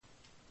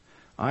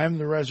I am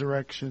the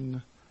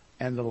resurrection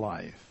and the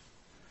life.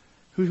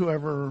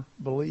 Whoever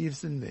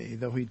believes in me,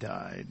 though he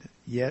died,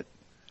 yet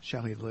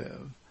shall he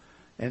live.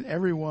 And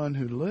everyone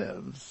who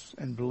lives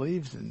and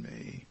believes in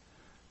me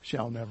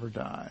shall never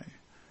die.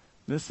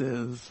 This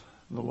is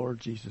the Lord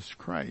Jesus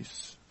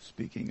Christ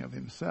speaking of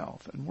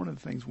himself. And one of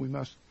the things we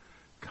must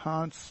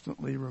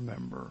constantly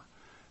remember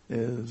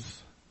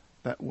is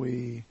that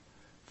we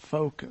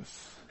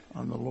focus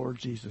on the Lord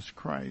Jesus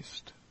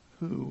Christ,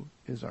 who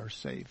is our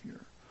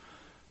Savior.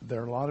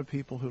 There are a lot of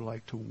people who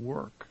like to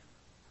work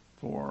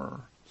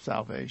for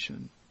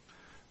salvation,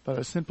 but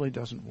it simply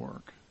doesn't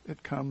work.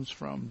 It comes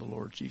from the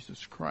Lord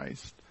Jesus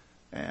Christ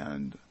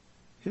and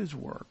his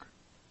work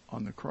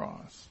on the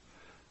cross.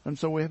 And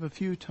so we have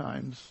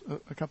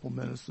a couple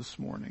minutes this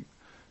morning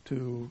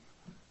to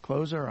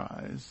close our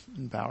eyes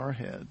and bow our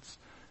heads.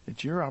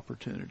 It's your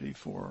opportunity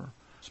for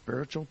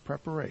spiritual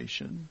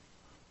preparation,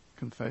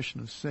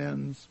 confession of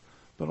sins,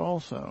 but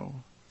also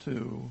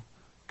to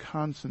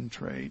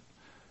concentrate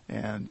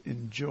and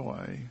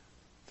enjoy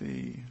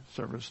the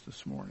service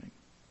this morning.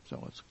 So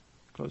let's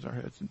close our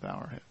heads and bow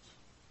our heads.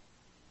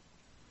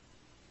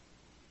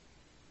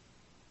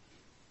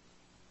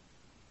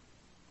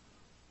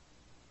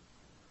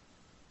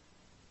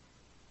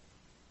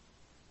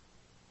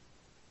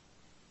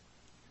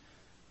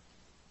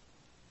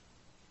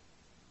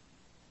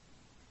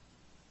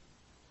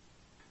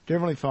 Dear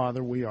Heavenly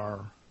Father, we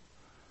are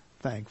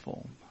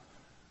thankful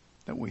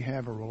that we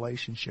have a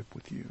relationship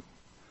with you.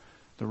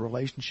 The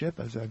relationship,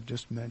 as I've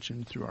just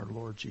mentioned, through our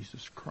Lord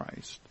Jesus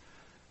Christ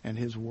and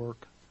his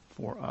work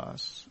for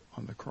us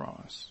on the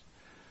cross.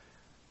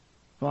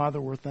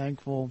 Father, we're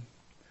thankful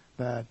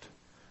that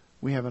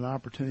we have an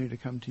opportunity to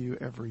come to you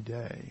every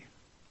day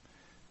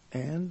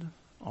and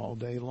all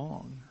day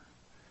long.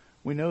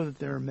 We know that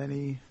there are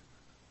many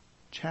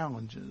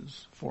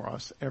challenges for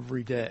us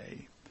every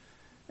day.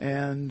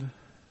 And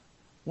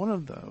one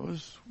of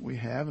those we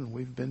have, and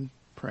we've been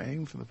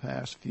praying for the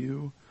past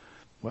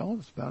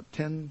it's about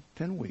 10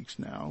 weeks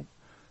now,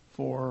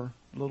 for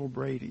little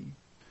Brady.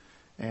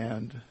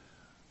 And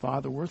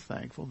Father, we're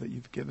thankful that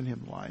you've given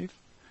him life.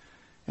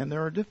 And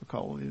there are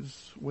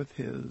difficulties with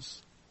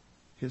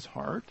his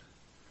heart,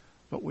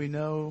 but we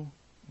know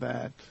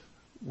that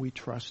we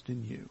trust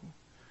in you.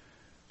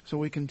 So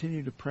we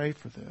continue to pray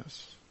for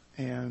this,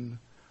 and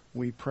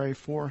we pray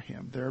for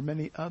him. There are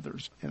many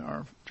others in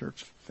our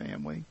church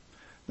family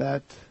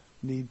that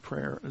need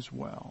prayer as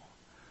well.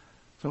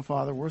 So,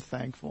 Father, we're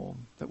thankful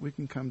that we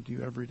can come to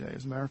you every day.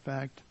 As a matter of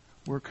fact,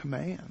 we're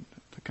commanded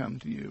to come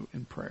to you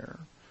in prayer.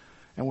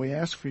 And we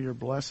ask for your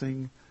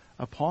blessing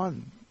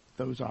upon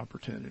those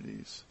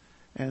opportunities.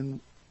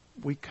 And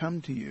we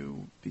come to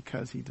you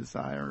because he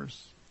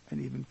desires and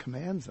even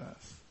commands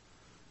us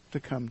to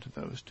come to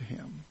those to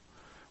him.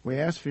 We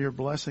ask for your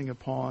blessing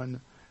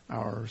upon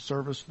our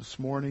service this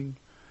morning.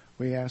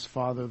 We ask,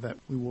 Father, that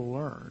we will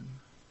learn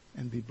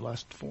and be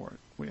blessed for it.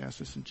 We ask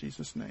this in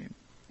Jesus' name.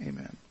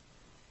 Amen.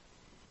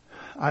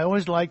 I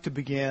always like to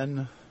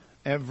begin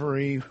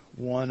every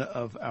one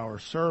of our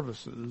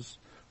services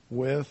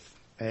with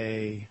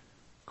a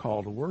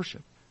call to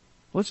worship.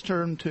 Let's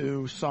turn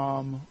to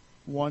Psalm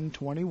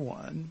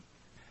 121.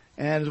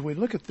 And as we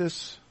look at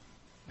this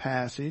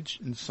passage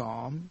in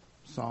Psalm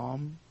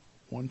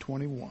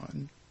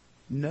 121,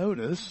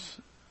 notice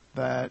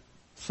that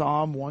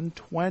Psalm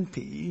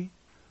 120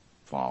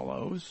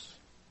 follows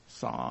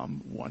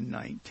Psalm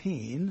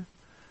 119.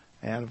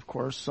 And of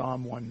course,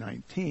 Psalm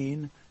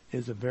 119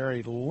 is a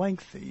very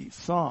lengthy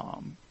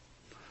psalm.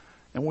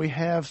 And we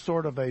have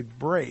sort of a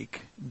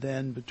break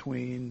then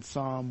between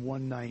Psalm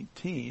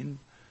 119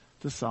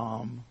 to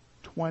Psalm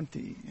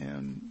 20.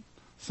 And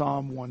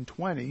Psalm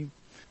 120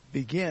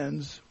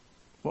 begins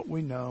what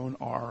we know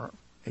are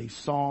a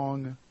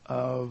song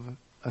of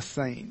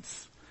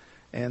saints.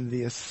 And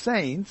the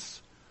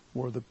saints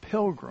were the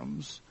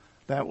pilgrims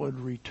that would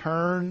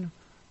return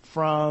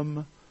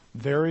from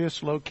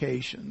various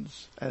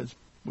locations, as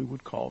we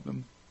would call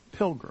them,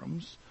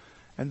 pilgrims,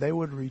 and they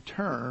would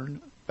return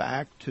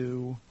back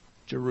to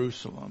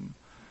Jerusalem.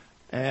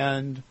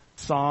 And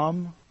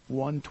Psalm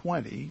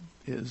 120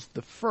 is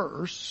the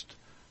first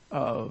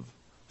of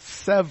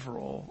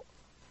several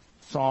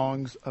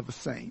songs of a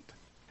saint.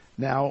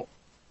 Now,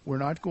 we're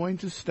not going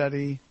to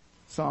study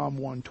Psalm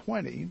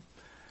 120.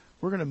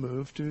 We're going to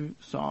move to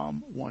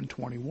Psalm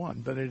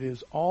 121, but it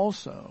is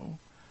also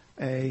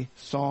a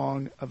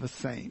song of the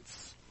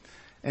saints.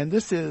 And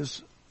this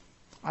is,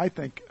 I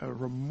think, a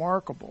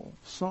remarkable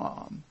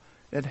psalm.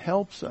 It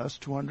helps us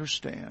to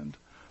understand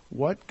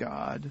what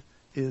God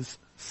is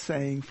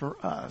saying for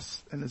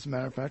us. And as a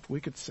matter of fact,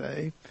 we could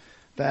say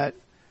that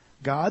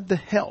God the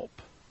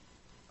help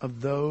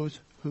of those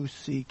who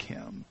seek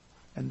him.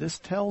 And this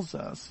tells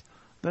us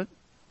that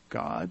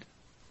God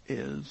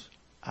is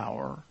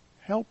our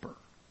helper.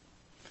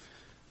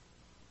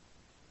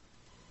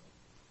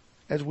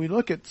 As we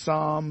look at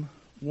Psalm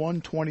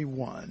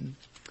 121,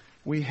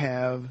 we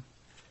have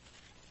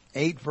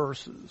 8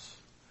 verses,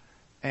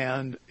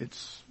 and it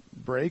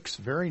breaks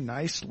very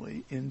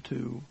nicely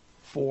into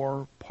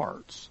 4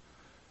 parts.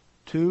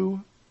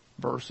 2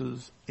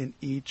 verses in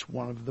each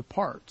one of the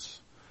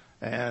parts.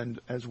 And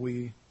as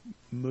we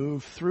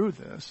move through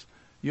this,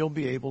 you'll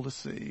be able to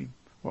see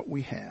what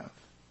we have.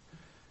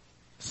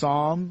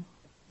 Psalm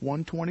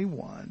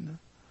 121,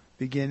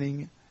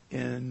 beginning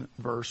in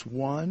verse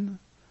 1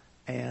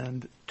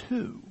 and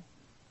 2.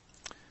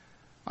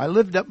 I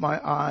lift up my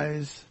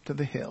eyes to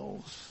the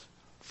hills.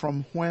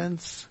 From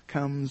whence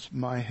comes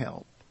my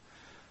help?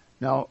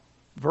 Now,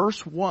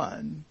 verse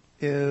 1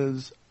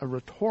 is a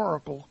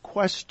rhetorical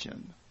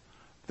question.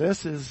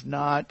 This is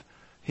not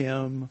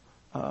him,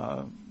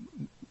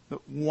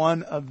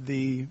 one of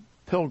the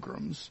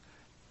pilgrims,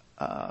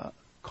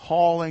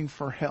 calling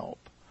for help,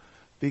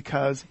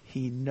 because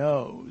he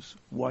knows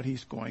what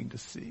he's going to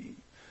see.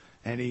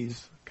 And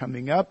he's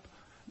coming up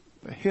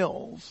the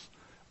hills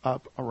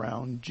up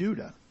around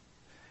Judah.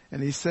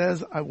 And he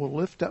says, I will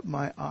lift up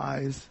my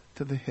eyes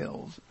to the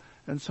hills.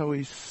 And so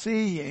he's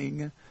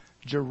seeing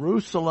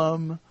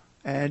Jerusalem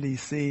and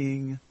he's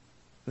seeing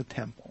the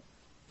temple.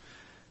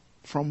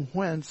 From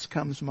whence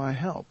comes my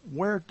help?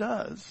 Where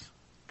does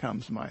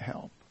comes my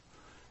help?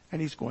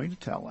 And he's going to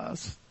tell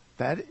us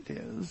that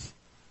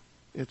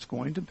it's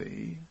going to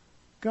be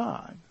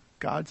God,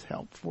 God's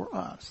help for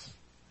us.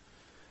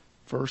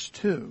 Verse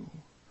 2,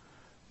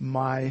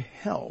 my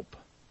help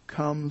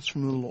comes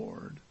from the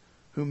Lord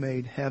who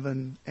made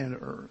heaven and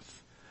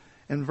earth.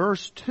 And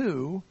verse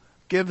 2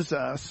 gives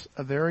us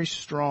a very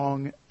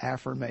strong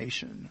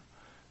affirmation.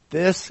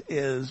 This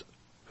is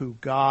who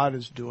God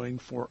is doing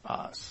for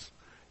us.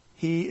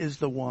 He is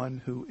the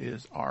one who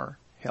is our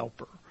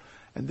helper.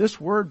 And this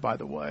word, by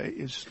the way,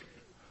 is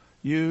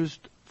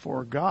used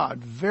for God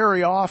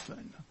very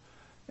often.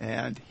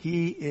 And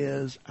He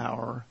is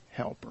our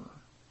helper.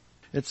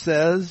 It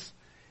says,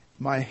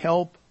 my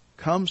help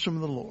comes from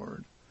the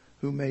Lord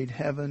who made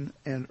heaven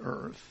and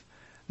earth.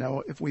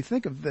 Now, if we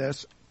think of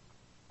this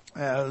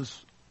as,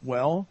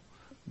 well,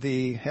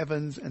 the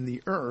heavens and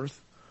the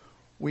earth,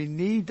 we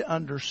need to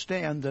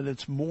understand that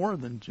it's more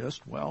than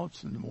just, well,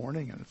 it's in the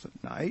morning and it's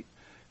at night.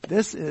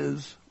 This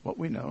is what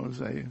we know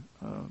as a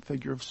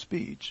figure of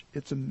speech.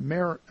 It's a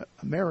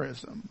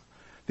merism,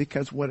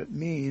 because what it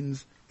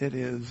means, it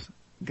is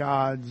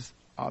God's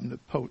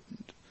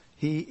omnipotent.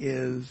 He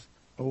is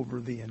over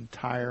the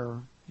entire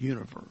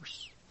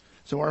universe.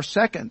 So our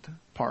second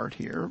part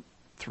here,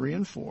 3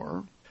 and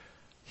 4,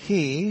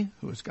 He,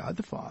 who is God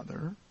the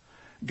Father,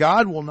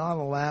 God will not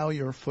allow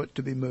your foot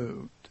to be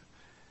moved.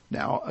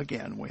 Now,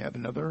 again, we have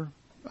another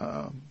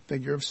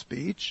figure of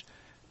speech.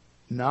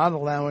 Not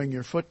allowing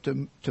your foot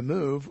to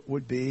move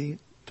would be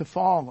to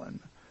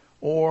fallen,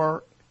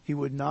 or He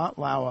would not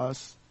allow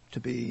us to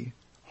be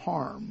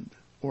harmed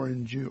or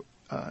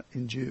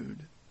injured.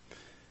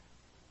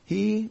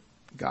 He,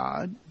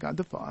 God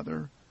the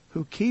Father,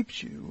 who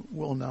keeps you,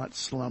 will not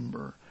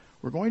slumber.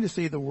 We're going to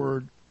see the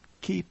word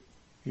keep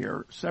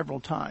here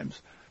several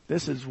times.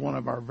 This is one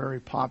of our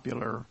very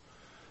popular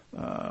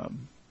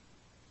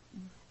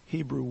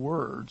Hebrew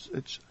words.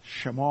 It's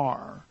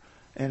shamar,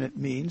 and it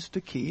means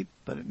to keep,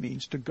 but it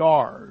means to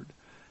guard.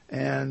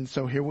 And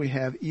so here we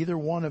have either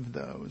one of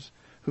those,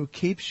 who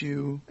keeps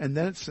you, and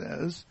then it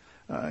says,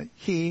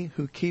 He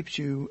who keeps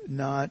you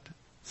not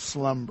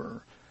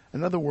slumber.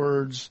 In other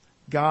words,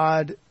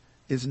 God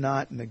is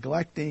not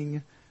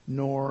neglecting,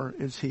 nor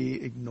is He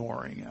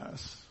ignoring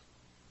us.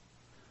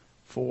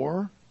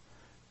 4,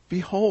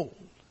 behold,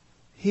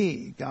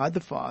 He, God the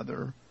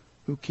Father,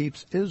 who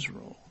keeps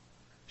Israel,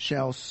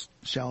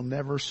 shall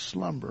never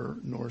slumber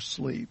nor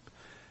sleep.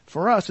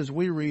 For us, as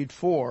we read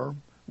 4,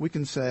 we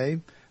can say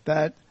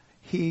that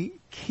He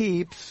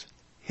keeps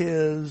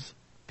His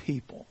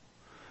people.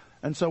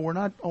 And so we're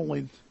not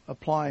only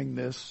applying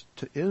this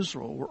to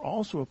Israel, we're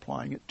also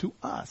applying it to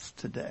us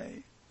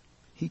today.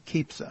 He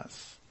keeps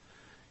us.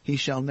 He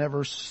shall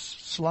never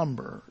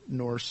slumber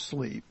nor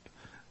sleep.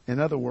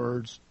 In other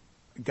words,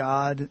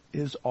 God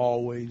is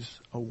always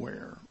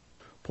aware.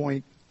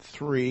 Point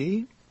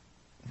 3,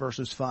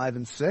 verses 5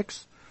 and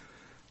 6.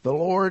 The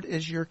Lord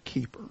is your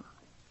keeper.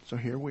 So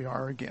here we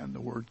are again.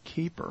 The word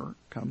keeper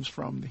comes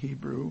from the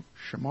Hebrew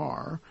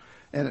shamar,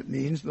 and it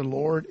means the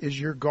Lord is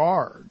your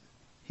guard.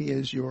 He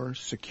is your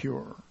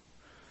secure.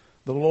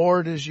 The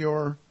Lord is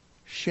your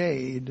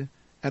shade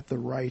at the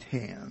right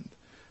hand.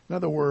 In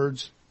other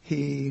words,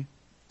 He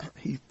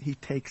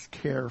takes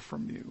care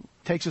from you.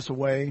 Takes us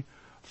away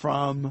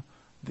from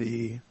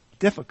the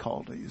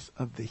difficulties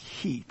of the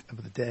heat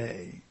of the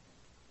day.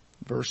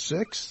 Verse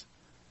 6,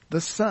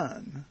 the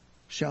sun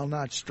shall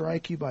not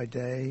strike you by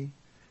day,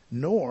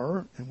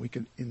 nor, and we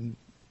can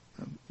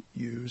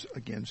use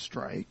again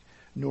strike,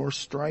 nor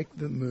strike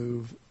the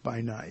move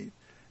by night.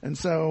 And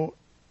so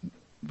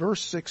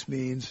verse 6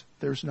 means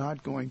there's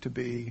not going to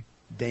be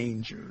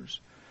dangers.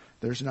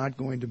 There's not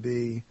going to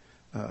be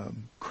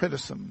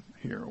criticism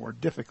here or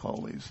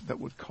difficulties that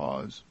would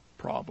cause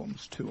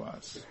problems to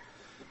us.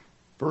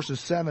 Verses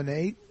 7,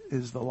 8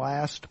 is the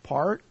last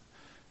part.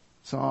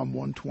 Psalm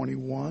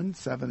 121,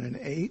 7 and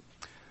 8.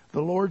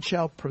 The Lord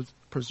shall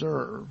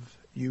preserve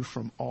you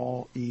from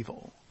all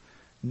evil.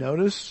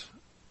 Notice,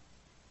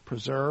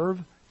 preserve,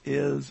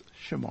 is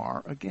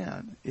shamar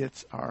again.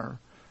 It's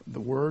the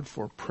word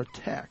for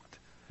protect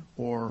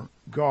or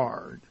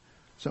guard.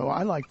 So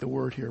I like the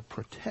word here,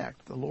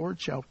 protect. The Lord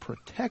shall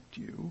protect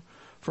you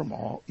from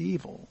all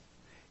evil.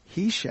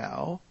 He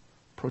shall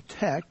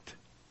protect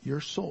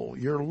your soul,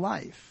 your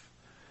life.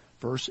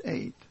 Verse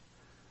 8,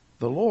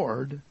 the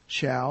Lord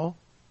shall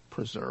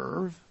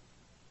preserve,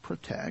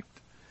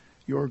 protect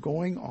your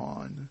going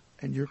on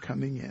and your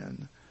coming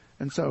in.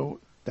 And so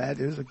that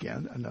is,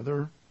 again,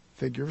 another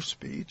figure of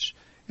speech.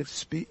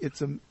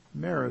 It's a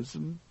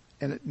merism,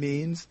 and it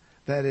means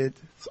that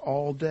it's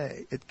all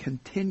day. It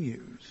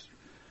continues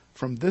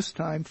from this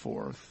time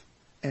forth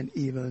and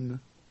even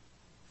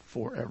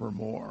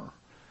forevermore.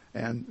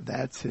 And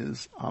that's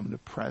his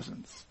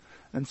omnipresence.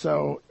 And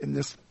so in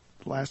this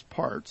last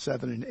part,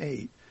 7 and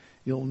 8,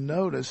 you'll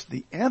notice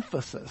the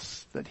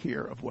emphasis that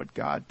here of what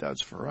God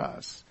does for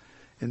us.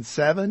 In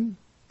 7,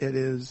 it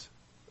is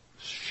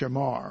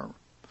shamar,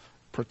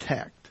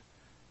 protect.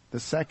 The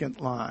second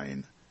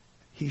line,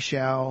 he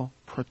shall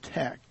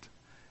protect.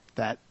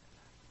 That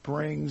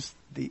brings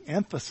the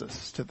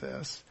emphasis to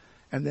this.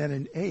 And then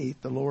in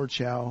 8, the Lord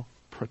shall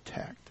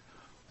protect.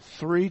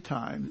 3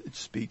 times it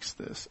speaks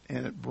this,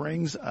 and it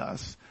brings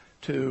us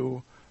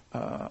to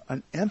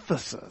an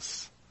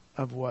emphasis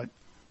of what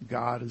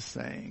God is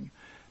saying.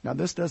 Now,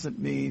 this doesn't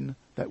mean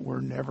that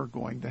we're never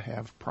going to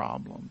have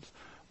problems,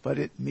 but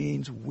it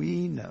means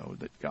we know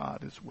that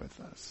God is with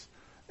us.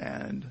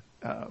 And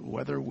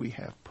whether we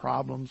have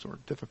problems or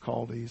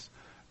difficulties,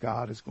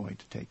 God is going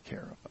to take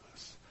care of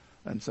us.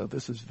 And so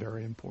this is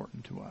very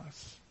important to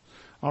us.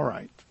 All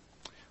right.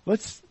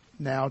 Let's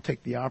now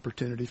take the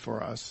opportunity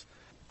for us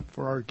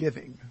for our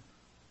giving.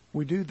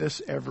 We do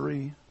this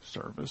every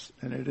service,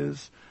 and it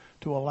is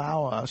to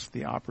allow us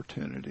the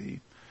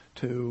opportunity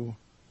to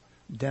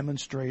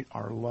demonstrate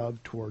our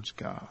love towards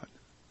God.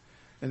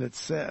 And it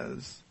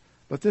says,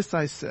 but this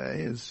I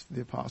say, as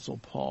the Apostle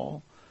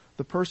Paul,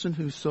 the person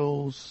who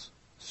sows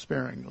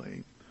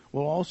sparingly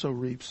will also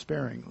reap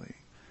sparingly,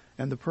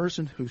 and the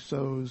person who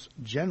sows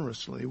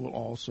generously will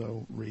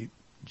also reap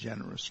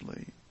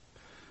generously.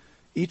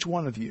 Each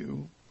one of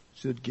you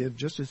should give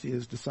just as he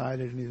has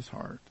decided in his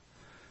heart,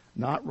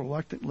 not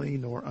reluctantly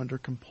nor under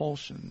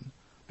compulsion,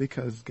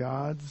 because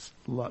God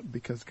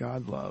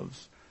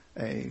loves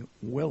a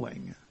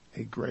willing,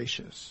 a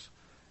gracious,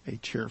 a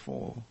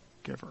cheerful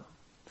giver.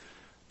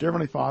 Dear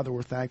Heavenly Father,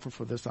 we're thankful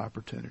for this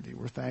opportunity.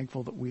 We're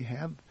thankful that we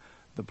have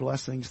the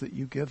blessings that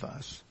you give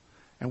us,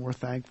 and we're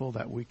thankful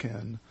that we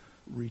can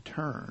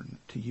return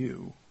to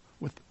you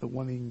with the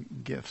winning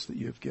gifts that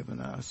you have given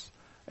us,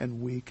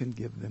 and we can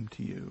give them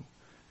to you.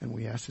 And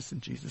we ask this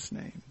in Jesus'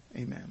 name.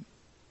 Amen.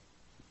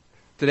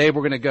 Today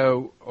we're going to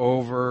go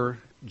over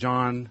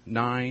John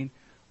 9,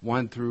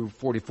 1 through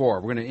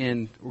 44. We're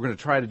going to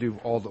try to do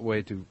all the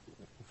way to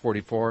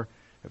 44,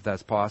 if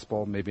that's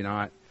possible, maybe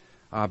not.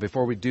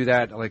 Before we do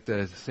that, I'd like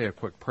to say a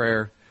quick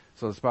prayer.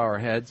 So let's bow our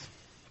heads.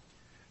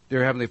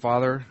 Dear Heavenly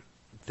Father,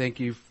 thank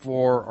you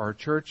for our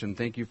church and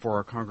thank you for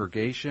our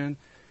congregation,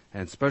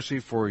 and especially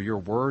for your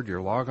word,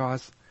 your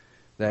Logos,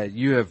 that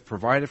you have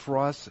provided for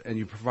us, and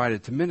you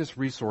provided tremendous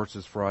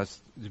resources for us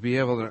to be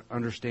able to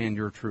understand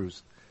your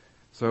truths.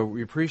 So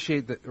we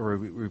appreciate that, or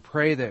we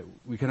pray that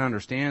we can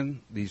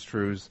understand these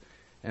truths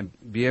and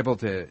be able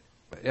to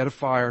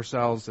edify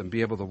ourselves and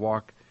be able to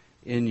walk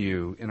in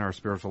you in our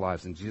spiritual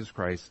lives. In Jesus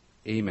Christ,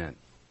 amen.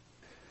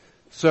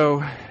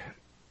 So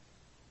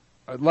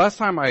last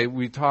time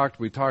we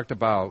talked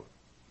about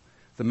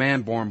the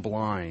man born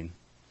blind,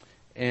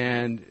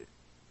 and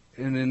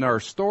in our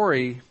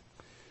story,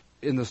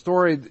 in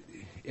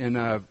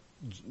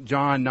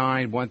John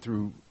 9, 1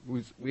 through,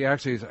 we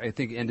actually, I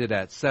think, ended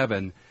at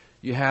 7.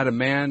 You had a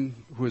man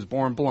who was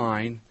born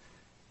blind,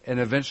 and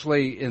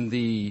eventually in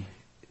the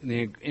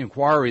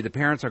inquiry, the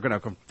parents are going to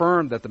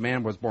confirm that the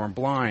man was born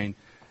blind.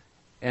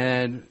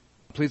 And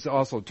please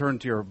also turn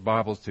to your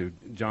Bibles to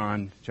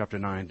John chapter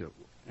 9,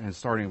 and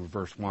starting with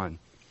verse 1.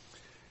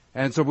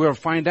 And so we'll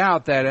find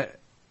out that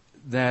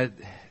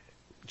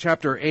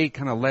chapter 8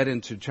 kind of led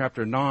into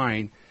chapter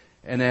 9,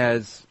 and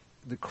as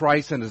the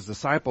Christ and his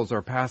disciples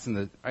are passing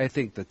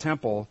the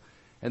temple,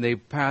 and they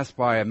pass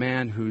by a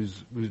man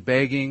who's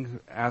begging,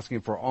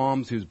 asking for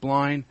alms, who's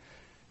blind,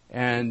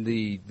 and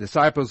the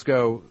disciples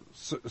go,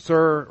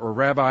 "Sir," or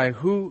 "Rabbi,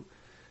 who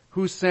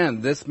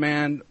sinned, this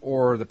man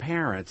or the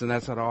parents?" And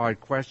that's an odd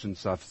question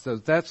stuff.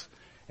 So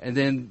and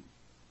then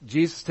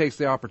Jesus takes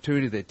the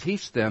opportunity to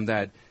teach them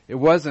that it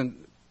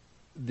wasn't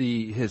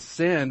his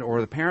sin or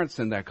the parents'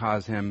 sin that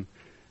caused him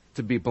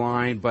to be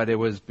blind, but it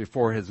was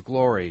before his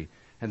glory.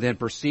 And then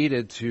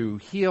proceeded to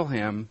heal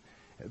him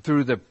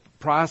through the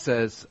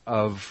process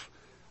of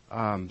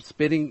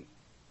spitting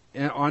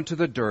onto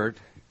the dirt,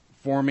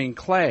 forming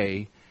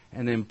clay,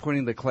 and then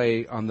putting the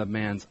clay on the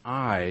man's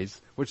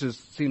eyes, which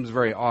seems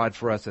very odd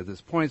for us at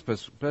this point,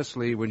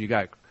 especially when you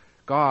got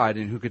God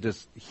and who could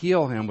just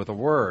heal him with a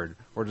word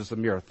or just a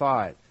mere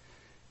thought.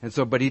 And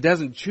so, but he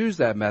doesn't choose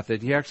that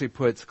method. He actually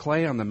puts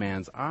clay on the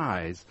man's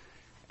eyes,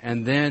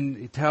 and then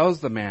he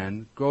tells the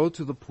man, "Go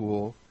to the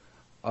pool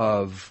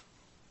of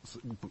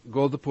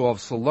go to the pool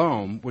of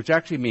Siloam, which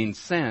actually means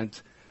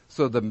sent.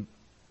 So the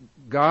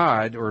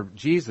God, or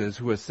Jesus,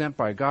 who is sent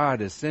by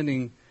God, is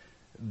sending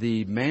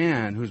the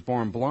man who's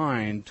born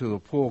blind to the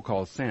pool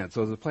called sent.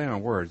 So it's a play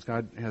on words.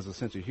 God has a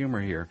sense of humor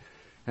here.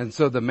 And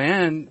so the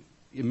man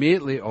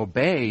immediately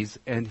obeys,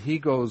 and he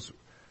goes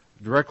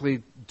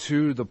directly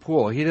to the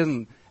pool. He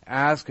doesn't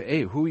ask,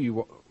 hey,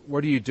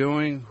 what are you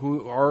doing?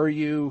 Who are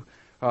you?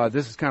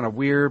 This is kind of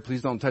weird.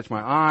 Please don't touch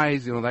my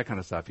eyes. That kind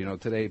of stuff.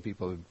 Today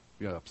people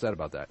are upset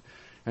about that.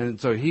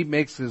 And so he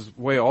makes his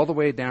way all the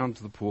way down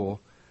to the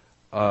pool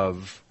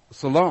of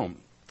Siloam.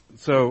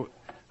 So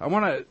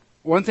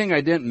one thing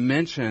I didn't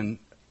mention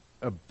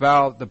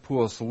about the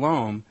pool of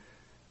Siloam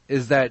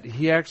is that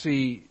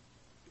he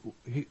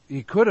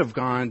could have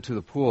gone to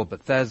the pool of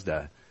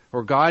Bethesda,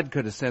 or God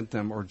could have sent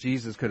them, or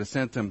Jesus could have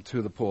sent them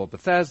to the pool of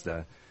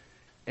Bethesda.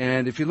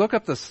 And if you look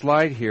up the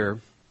slide here,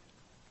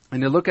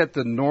 and you look at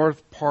the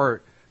north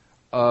part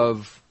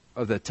of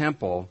the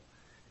temple,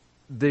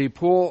 the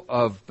pool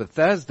of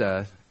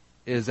Bethesda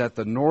is at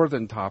the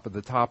northern top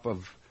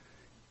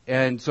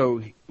and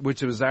so,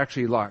 which was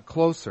actually a lot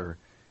closer.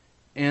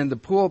 And the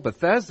pool of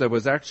Bethesda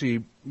was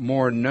actually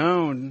more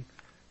known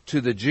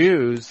to the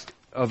Jews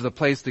of the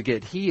place to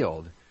get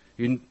healed.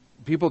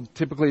 People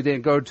typically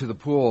didn't go to the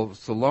pool of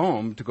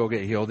Siloam to go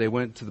get healed. They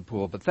went to the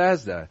pool of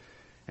Bethesda.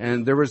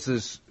 And there was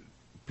this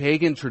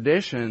pagan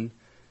tradition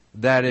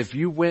that if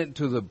you went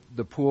to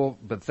the pool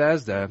of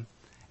Bethesda,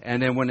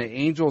 and then when the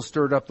angel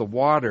stirred up the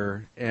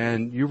water,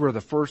 and you were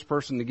the first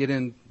person to get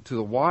into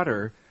the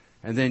water,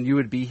 and then you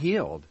would be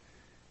healed.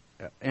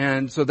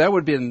 And so that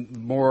would have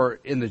been more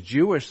in the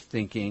Jewish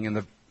thinking,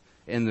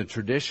 in the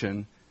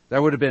tradition,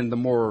 that would have been the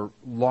more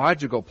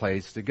logical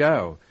place to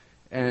go.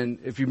 And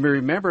if you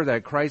remember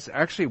that Christ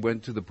actually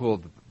went to the pool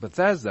of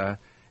Bethesda,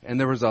 and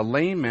there was a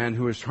lame man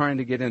who was trying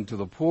to get into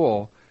the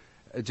pool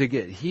to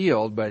get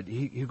healed, but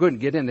he couldn't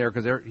get in there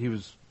because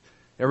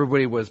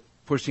everybody was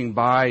pushing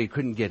by. He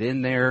couldn't get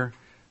in there.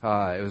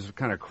 It was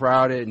kind of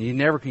crowded, and he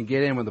never can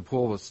get in when the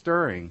pool was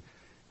stirring.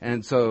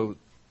 And so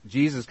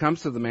Jesus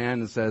comes to the man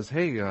and says,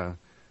 hey,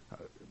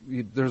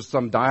 there's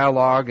some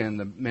dialogue, and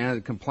the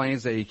man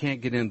complains that he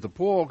can't get into the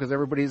pool because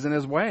everybody's in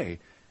his way.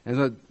 And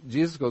so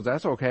Jesus goes,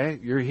 that's okay.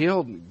 You're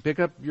healed. Pick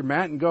up your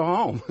mat and go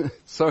home.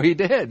 So he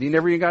did. He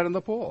never even got in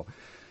the pool.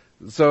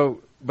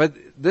 But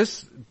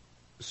this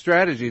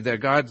strategy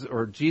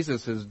that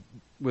Jesus is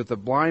with the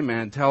blind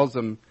man tells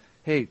him,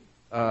 hey,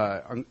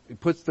 he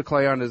puts the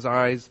clay on his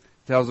eyes,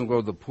 tells him to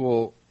go to the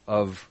pool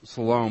of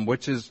Siloam,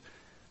 which is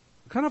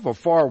kind of a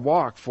far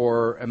walk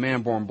for a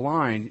man born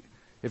blind.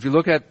 If you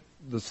look at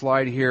the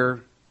slide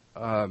here,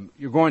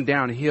 you're going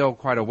downhill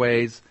quite a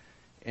ways,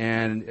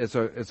 and it's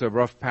a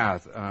rough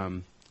path.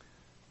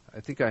 I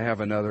think I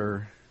have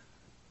another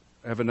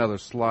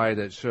slide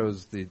that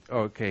shows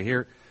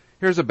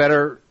here's a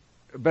better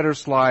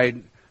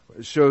slide.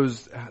 It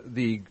shows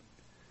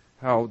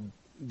how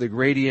the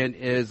gradient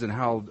is and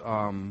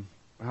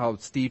how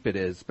steep it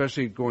is,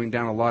 especially going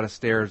down a lot of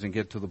stairs and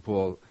get to the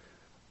pool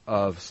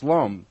of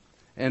Siloam.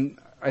 And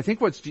I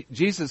think what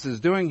Jesus is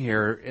doing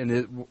here,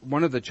 and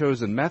one of the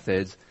chosen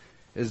methods,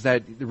 is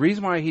that the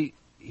reason why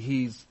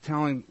he's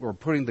telling or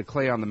putting the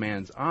clay on the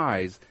man's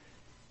eyes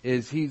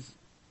is he's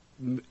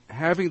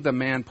having the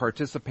man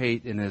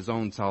participate in his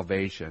own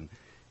salvation.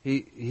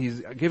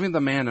 He's giving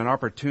the man an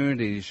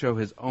opportunity to show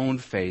his own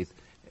faith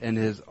and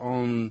his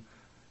own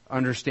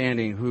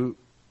understanding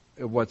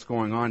what's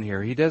going on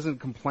here. He doesn't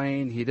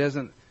complain. He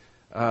doesn't.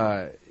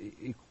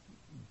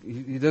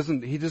 He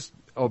just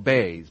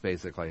obeys,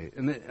 basically.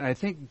 And I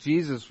think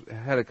Jesus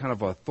had a kind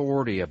of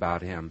authority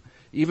about him,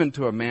 even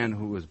to a man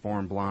who was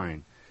born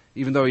blind,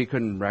 even though he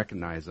couldn't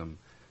recognize him.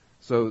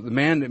 So the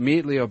man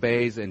immediately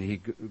obeys, and he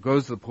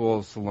goes to the pool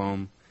of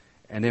Siloam,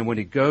 and then when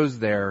he goes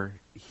there,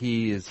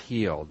 he is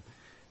healed.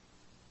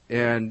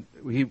 And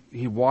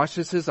he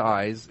washes his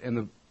eyes,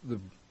 and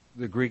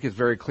the Greek is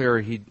very clear.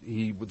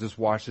 He just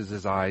washes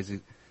his eyes,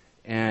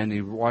 and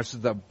he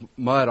washes the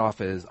mud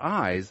off of his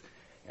eyes,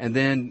 and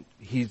then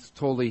he's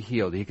totally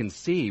healed. He can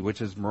see,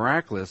 which is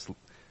miraculous,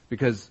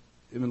 because,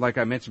 like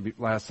I mentioned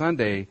last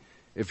Sunday,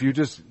 if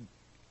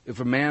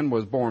a man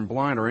was born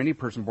blind, or any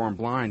person born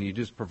blind, you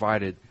just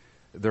provided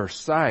their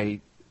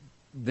sight,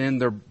 then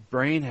their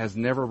brain has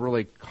never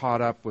really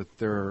caught up with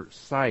their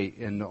sight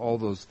and all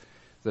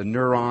the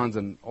neurons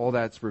and all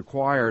that's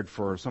required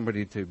for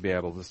somebody to be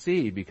able to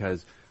see,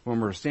 because when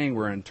we're seeing,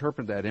 we're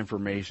interpreting that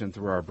information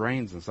through our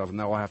brains and stuff, and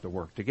they all have to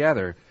work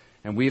together.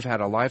 And we've had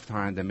a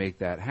lifetime to make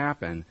that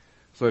happen.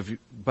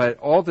 But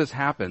all this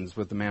happens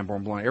with the man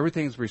born blind.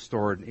 Everything's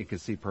restored, and he can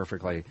see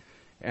perfectly.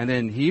 And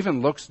then he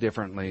even looks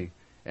differently.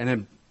 And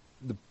then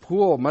the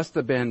pool must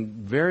have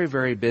been very,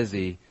 very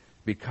busy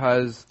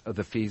because of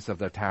the Feast of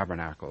the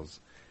Tabernacles.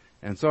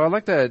 And so I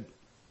like that.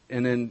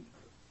 And then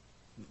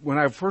when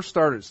I first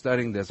started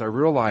studying this, I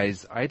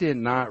realized I did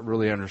not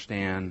really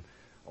understand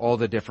all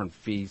the different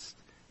feasts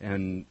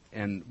and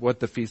what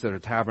the Feast of the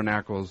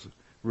Tabernacles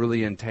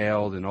really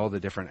entailed, and all the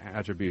different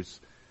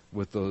attributes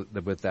with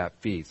that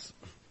feast.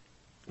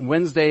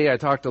 Wednesday, I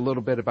talked a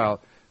little bit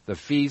about the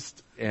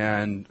feast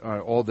and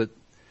all the.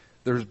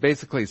 There's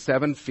basically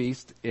 7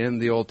 feasts in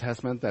the Old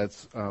Testament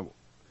that's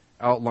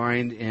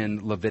outlined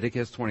in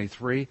Leviticus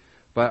 23.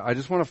 But I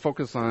just want to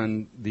focus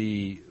on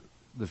the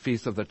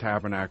Feast of the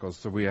Tabernacles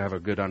so we have a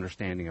good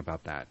understanding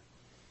about that.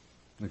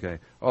 Okay.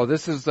 Oh,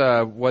 this is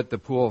what the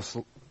Pool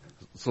of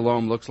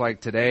Siloam looks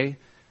like today.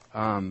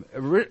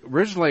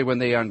 Originally, when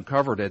they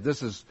uncovered it,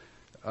 this is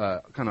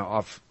kind of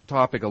off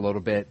topic a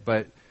little bit,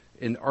 but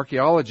in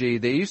archaeology,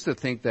 they used to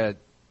think that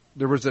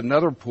there was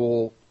another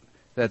pool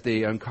that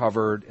they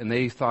uncovered, and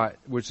they thought,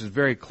 which is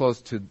very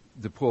close to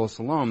the Pool of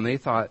Siloam, they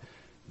thought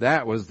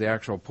that was the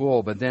actual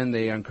pool, but then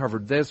they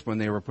uncovered this when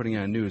they were putting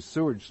a new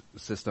sewage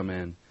system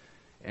in,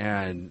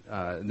 and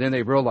then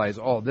they realized,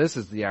 oh, this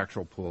is the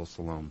actual Pool of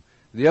Siloam.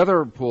 The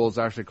other pool is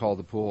actually called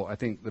the pool, I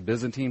think, the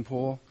Byzantine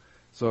pool.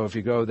 So if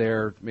you go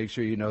there, make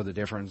sure you know the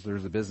difference.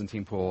 There's a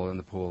Byzantine pool and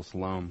the Pool of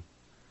Siloam.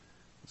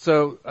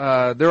 So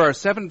there are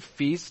 7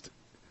 feasts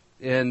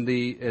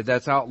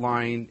that's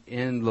outlined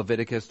in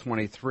Leviticus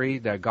 23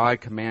 that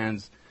God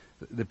commands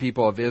the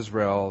people of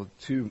Israel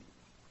to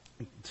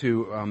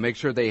make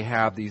sure they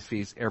have these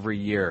feasts every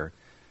year.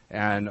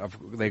 And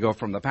they go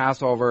from the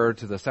Passover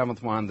to the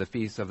 7th one, the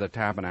Feast of the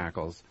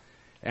Tabernacles.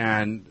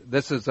 And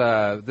this is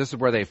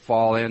where they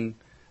fall in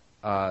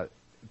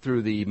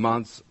through the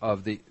months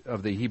of the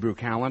Hebrew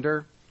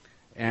calendar,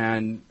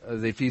 and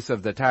the Feast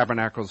of the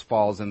Tabernacles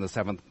falls in the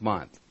 7th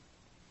month.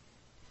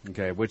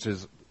 Okay, which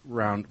is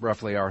around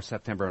roughly our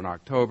September and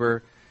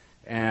October.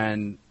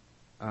 And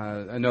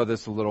I know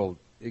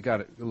it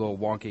got a little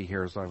wonky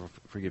here, so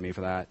forgive me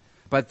for that.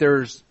 But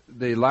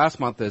the last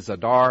month is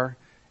Adar,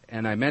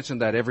 and I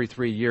mentioned that every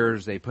 3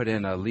 years they put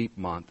in a leap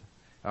month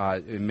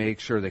and make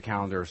sure the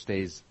calendar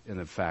stays in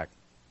effect,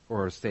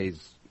 or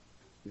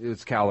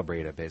it's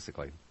calibrated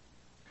basically.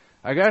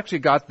 I actually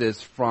got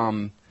this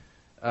from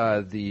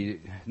the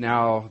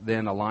now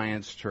then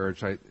Alliance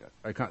Church.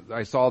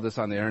 I saw this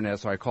on the internet,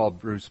 so I called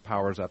Bruce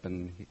Powers up,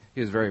 and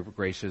he was very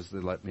gracious to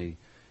let me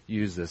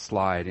use this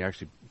slide. He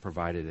actually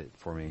provided it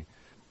for me.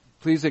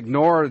 Please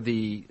ignore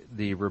the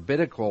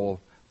rabbinical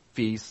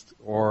feast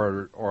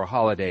or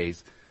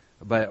holidays,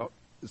 but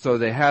so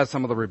they have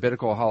some of the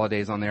rabbinical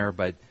holidays on there,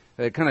 but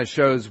it kind of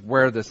shows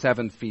where the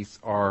 7 feasts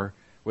are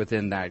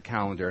within that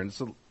calendar, and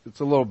it's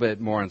a little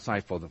bit more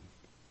insightful.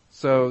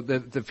 So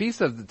the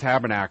Feast of the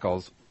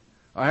Tabernacles,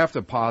 I have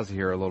to pause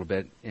here a little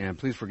bit, and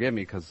please forgive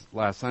me, because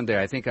last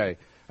Sunday I think I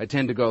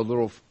tend to go a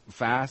little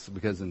fast,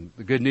 because in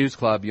the Good News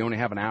Club you only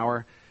have an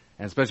hour,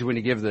 and especially when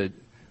you give the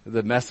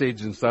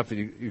message and stuff,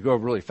 you go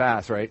really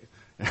fast, right?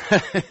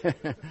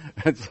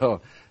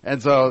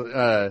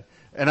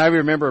 And I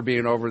remember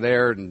being over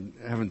there and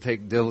having to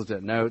take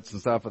diligent notes and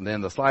stuff, and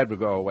then the slide would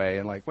go away,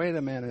 and like, wait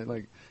a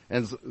minute,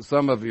 and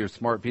some of your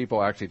smart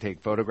people actually take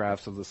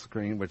photographs of the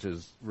screen, which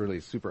is really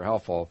super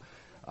helpful.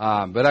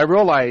 But I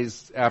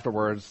realized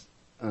afterwards,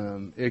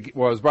 it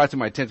was brought to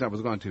my attention I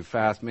was going too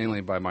fast,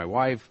 mainly by my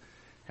wife.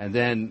 And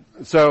then,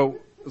 so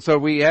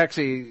we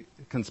actually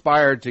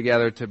conspired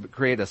together to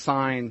create a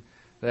sign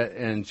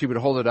and she would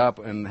hold it up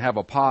and have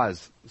a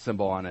pause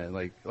symbol on it,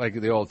 like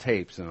the old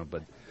tapes,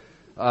 but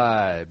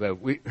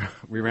we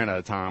ran out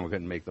of time. We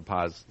couldn't make the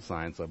pause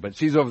sign. But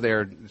she's over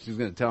there. She's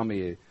going to tell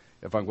me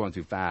if I'm going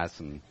too fast.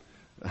 And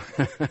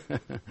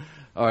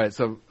all right.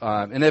 So,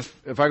 and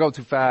if I go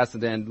too fast,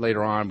 and then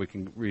later on we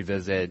can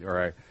revisit,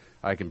 or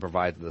I can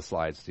provide the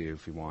slides to you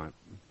if you want.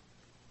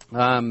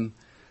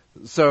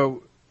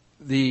 So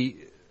the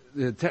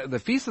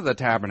Feast of the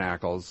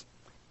Tabernacles,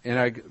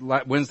 and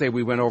Wednesday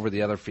we went over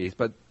the other feast,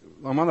 but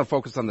I want to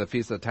focus on the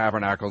Feast of the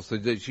Tabernacles so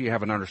that you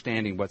have an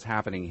understanding what's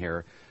happening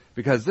here.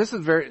 Because this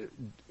is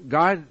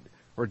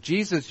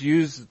Jesus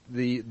used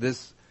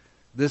this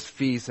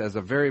feast as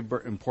a very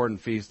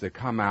important feast to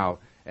come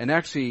out and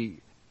actually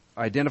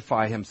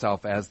identify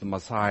himself as the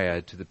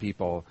Messiah to the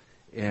people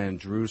in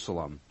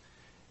Jerusalem.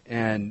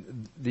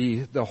 And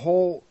the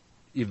whole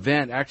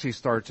event actually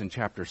starts in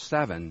chapter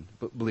 7,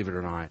 believe it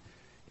or not.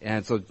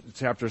 And so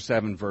chapter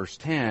 7, verse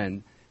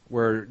 10,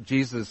 where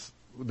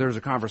there's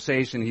a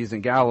conversation, he's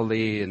in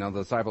Galilee, and the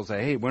disciples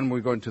say, hey, when are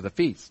we going to the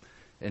feast?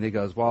 And he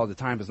goes, well, the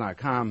time has not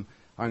come.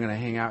 I'm going to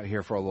hang out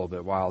here for a little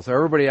bit while. So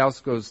everybody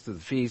else goes to the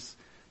feast,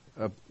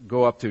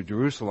 go up to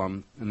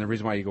Jerusalem. And the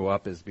reason why you go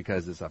up is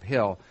because it's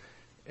uphill.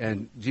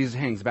 And Jesus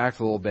hangs back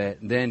a little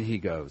bit, and then he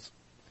goes.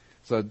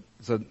 So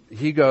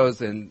he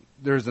goes, and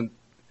there's an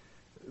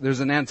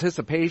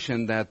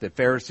anticipation that the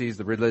Pharisees,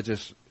 the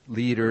religious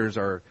leaders,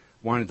 are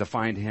wanting to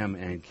find him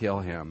and kill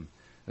him.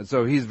 And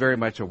so he's very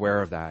much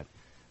aware of that.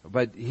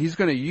 But he's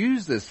going to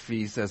use this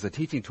feast as a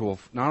teaching tool,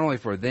 not only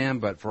for them,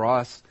 but for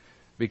us,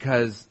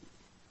 because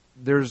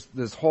there's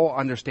this whole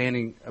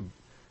understanding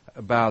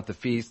about the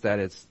feast that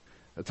it's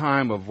a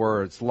time of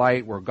where it's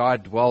light, where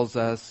God dwells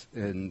us,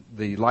 and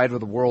the light of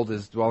the world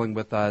is dwelling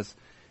with us.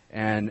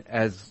 And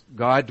as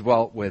God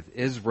dwelt with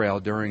Israel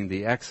during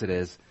the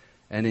Exodus,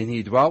 and then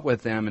he dwelt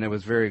with them, and it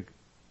was very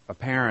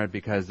apparent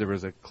because there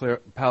was a clear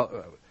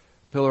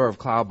pillar of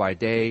cloud by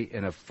day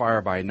and a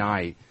fire by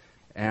night.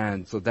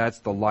 And so that's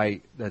the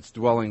light that's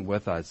dwelling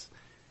with us.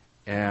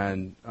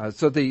 And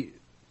so the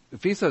the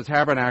Feast of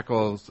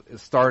Tabernacles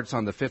starts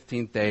on the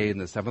 15th day in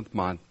the 7th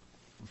month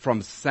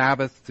from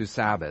Sabbath to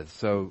Sabbath.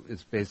 So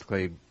it's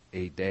basically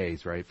 8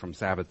 days, right, from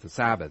Sabbath to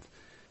Sabbath.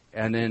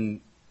 And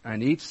then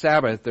on each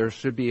Sabbath, there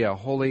should be a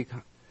holy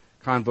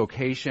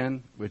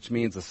convocation, which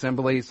means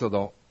assembly.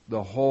 So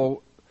the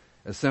whole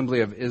assembly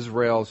of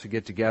Israel should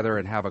get together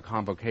and have a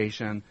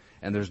convocation,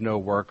 and there's no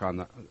work on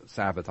the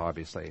Sabbath,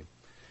 obviously.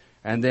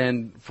 And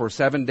then for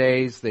 7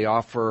 days, they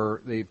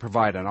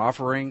provide an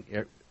offering.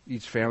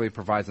 Each family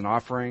provides an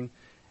offering.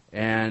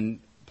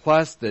 And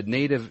plus, the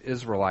native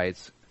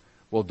Israelites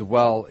will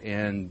dwell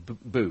in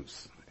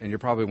booths. And you're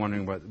probably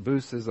wondering what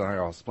booths is.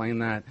 I'll explain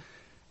that.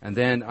 And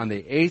then on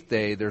the 8th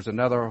day, there's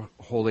another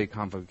holy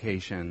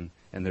convocation,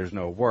 and there's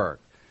no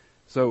work.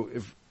 So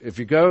if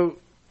you go,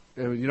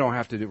 you don't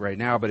have to do it right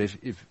now, but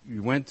if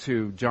you went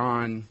to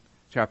John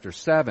chapter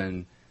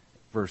 7,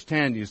 verse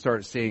 10, you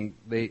start seeing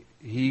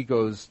he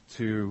goes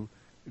to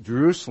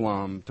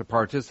Jerusalem to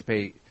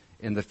participate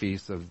in the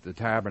Feast of the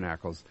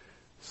Tabernacles.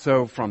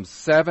 So from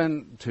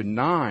 7 to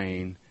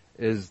 9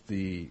 is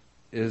the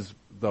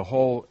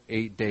whole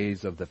 8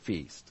 days of the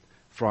feast,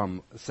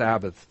 from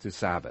Sabbath to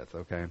Sabbath,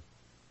 okay?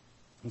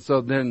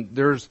 So then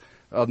there's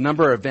a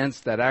number of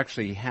events that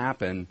actually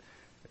happen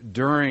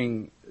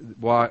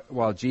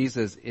while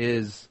Jesus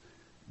is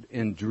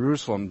in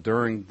Jerusalem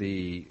during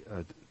the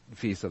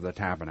Feast of the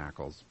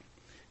Tabernacles.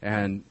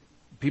 And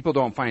people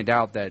don't find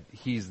out that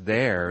he's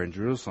there in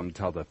Jerusalem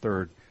until the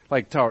third,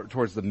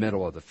 towards the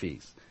middle of the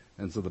feast.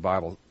 And so the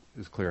Bible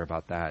is clear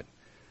about that.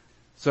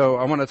 So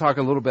I want to talk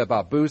a little bit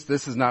about booths.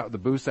 This is not the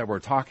booths that we're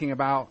talking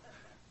about.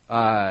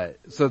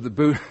 So the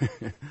booth,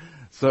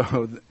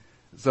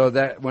 so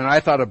that when I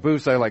thought of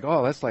booths, I was like,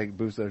 oh, that's like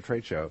booths at a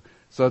trade show.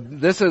 So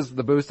this is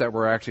the booths that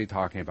we're actually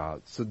talking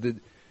about. So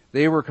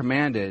they were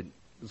commanded.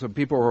 So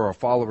people who are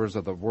followers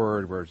of the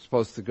word were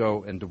supposed to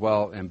go and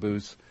dwell in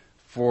booths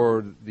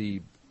for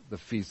the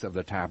Feast of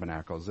the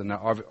Tabernacles. And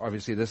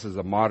obviously this is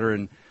a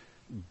modern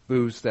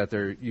booth that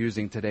they're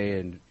using today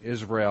in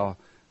Israel,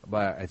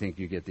 but I think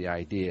you get the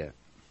idea.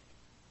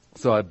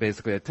 So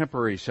basically a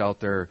temporary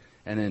shelter,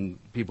 and then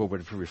people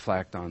would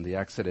reflect on the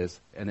Exodus,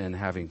 and then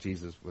having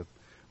Jesus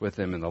with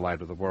them in the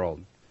light of the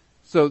world.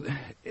 So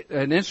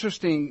an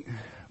interesting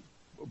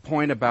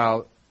point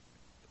about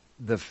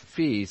the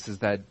feast is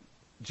that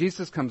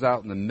Jesus comes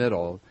out in the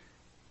middle,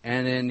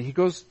 and then he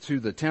goes to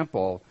the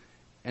temple,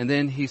 and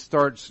then he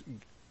starts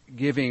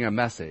giving a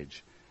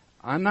message.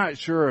 I'm not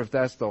sure if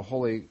that's the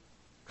holy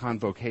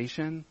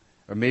convocation,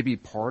 or maybe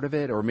part of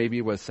it, or maybe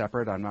it was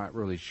separate. I'm not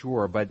really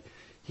sure, but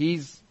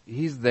he's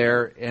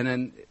there, and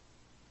then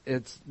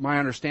it's my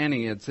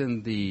understanding it's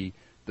in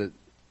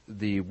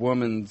the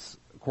woman's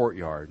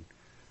courtyard,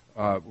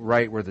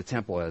 right where the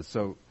temple is.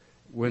 So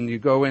when you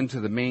go into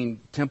the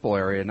main temple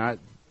area, not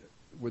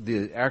with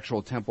the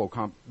actual temple,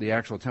 the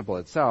actual temple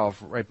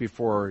itself, right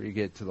before you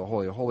get to the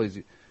Holy of Holies,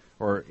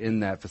 or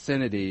in that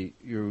vicinity,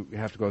 you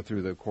have to go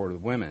through the court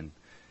of women.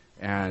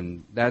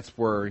 And that's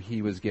where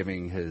he was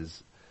giving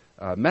his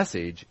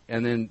message.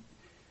 And then,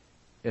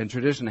 and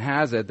tradition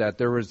has it that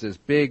there was this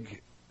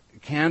big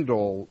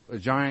candle, a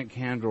giant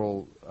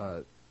candle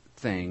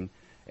thing,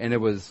 and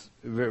it was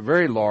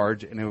very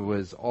large, and it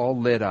was all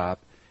lit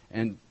up.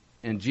 And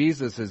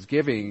Jesus is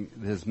giving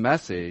his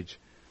message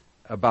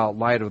about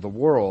light of the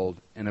world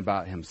and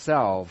about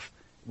himself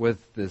with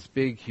this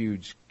big,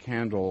 huge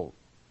candle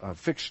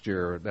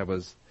fixture that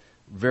was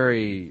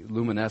very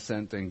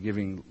luminescent and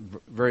giving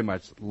very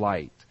much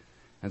light.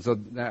 And so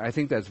I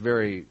think that's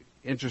very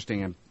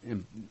interesting,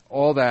 and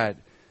all that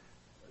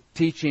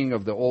teaching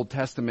of the Old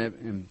Testament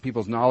and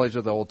people's knowledge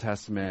of the Old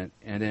Testament,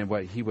 and then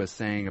what he was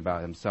saying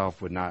about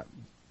himself would not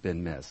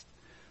been missed.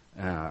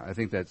 I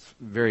think that's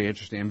very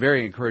interesting and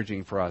very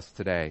encouraging for us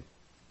today.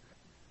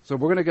 So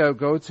we're going to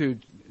go to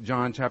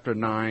John chapter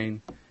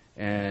 9,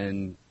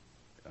 and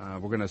we're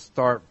going to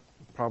start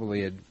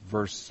probably at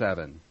verse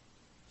 7.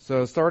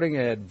 So starting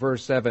at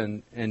verse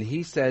 7, and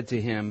he said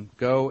to him,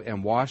 go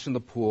and wash in the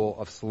pool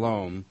of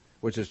Siloam,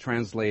 which is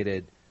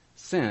translated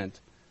sent.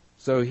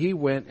 So he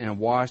went and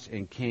washed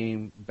and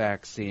came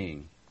back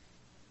seeing.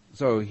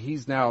 So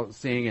he's now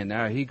seeing, and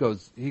now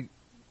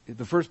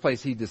the first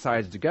place he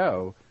decides to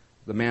go,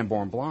 the man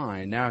born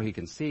blind, now he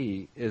can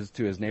see, is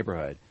to his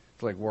neighborhood.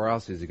 It's like, where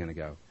else is he going to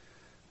go?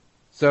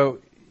 So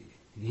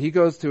he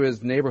goes to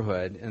his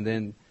neighborhood, and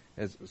then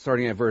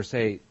starting at verse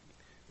 8,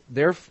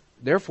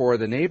 Therefore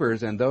the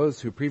neighbors and those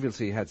who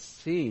previously had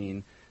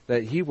seen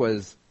that he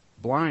was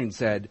blind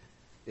said,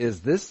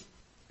 is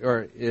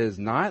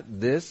not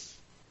this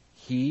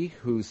he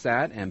who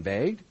sat and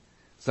begged?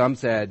 Some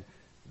said,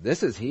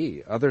 this is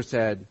he. Others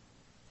said,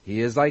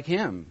 he is like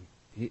him.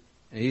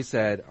 He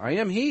said, I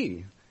am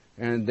he.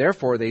 And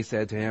therefore they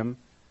said to him,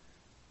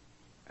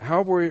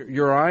 how were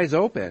your eyes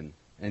open?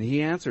 And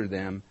he answered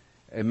them,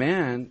 a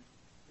man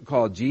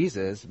called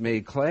Jesus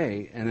made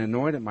clay and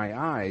anointed my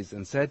eyes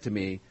and said to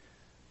me,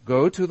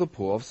 go to the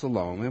pool of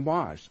Siloam and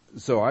wash.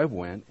 So I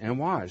went and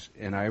washed,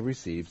 and I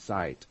received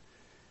sight.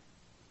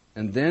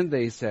 And then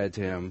they said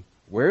to him,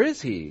 where is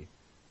he?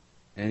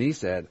 And he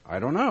said, I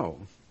don't know.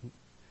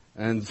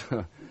 And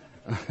so,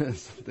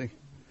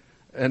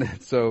 and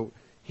so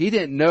he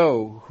didn't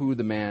know who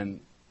the man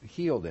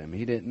healed him.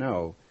 He didn't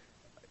know.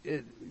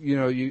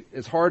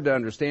 It's hard to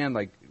understand.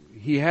 Like,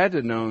 he had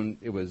to known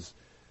it was.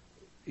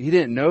 He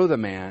didn't know the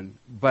man,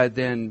 but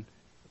then,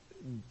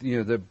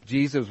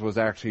 Jesus was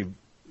actually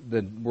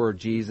the word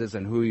Jesus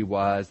and who he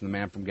was, and the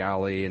man from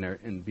Galilee,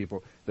 and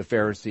people, the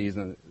Pharisees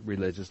and the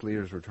religious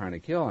leaders were trying to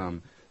kill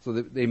him. So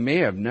they may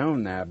have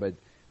known that, but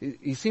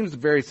he seems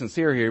very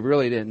sincere here. He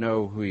really didn't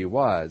know who he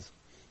was.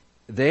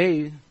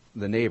 They,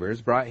 the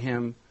neighbors, brought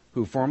him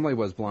who formerly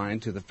was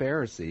blind to the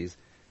Pharisees.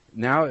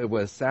 Now it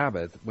was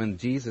Sabbath when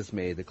Jesus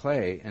made the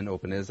clay and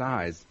opened his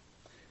eyes.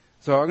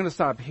 So I'm going to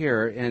stop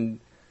here. And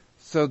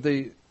so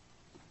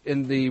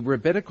in the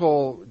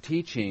rabbinical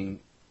teaching,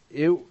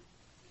 it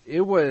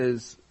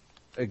was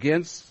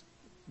against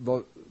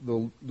the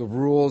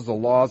rules, the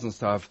laws and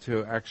stuff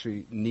to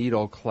actually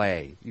needle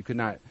clay. You could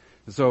not.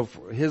 So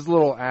his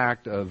little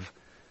act of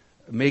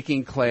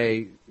making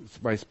clay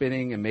by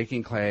spinning and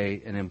making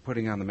clay and then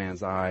putting on the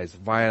man's eyes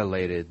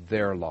violated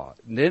their law.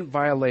 It didn't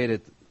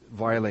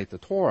violate the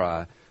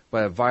Torah,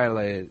 but it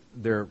violated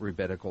their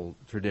rabbinical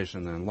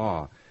tradition and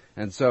law.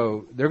 And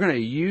so they're going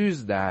to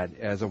use that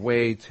as a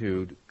way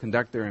to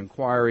conduct their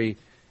inquiry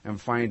and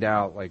find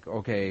out, like,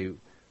 okay,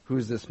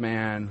 who's this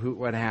man?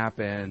 What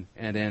happened?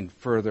 And then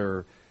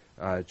further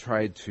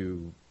try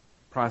to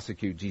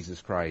prosecute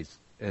Jesus Christ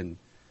and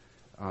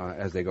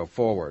as they go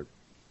forward.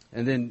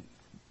 And then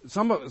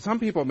some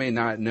people may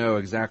not know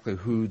exactly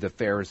who the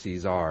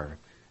Pharisees are.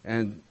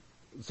 And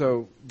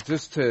so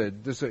just to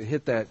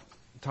hit that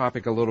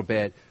topic a little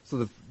bit.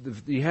 So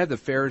you had the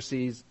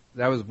Pharisees.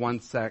 That was one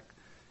sect.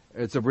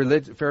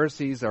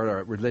 Pharisees are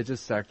a religious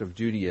sect of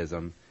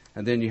Judaism.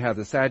 And then you have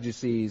the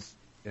Sadducees,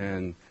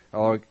 and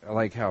I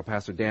like how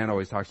Pastor Dan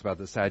always talks about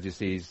the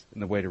Sadducees,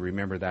 and the way to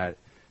remember that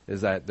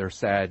is that they're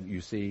sad,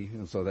 you see,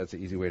 and so that's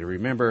an easy way to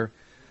remember.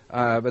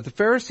 But the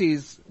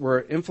Pharisees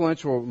were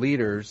influential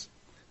leaders,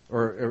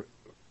 or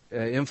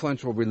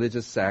influential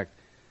religious sect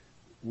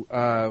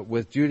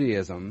with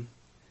Judaism.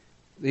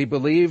 They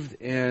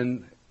believed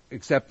in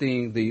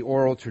accepting the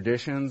oral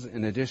traditions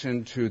in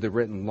addition to the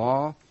written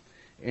law,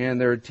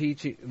 and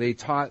they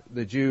taught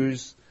the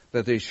Jews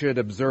that they should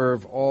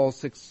observe all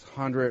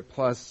 600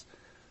 plus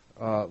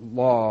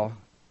law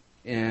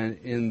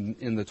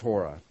in the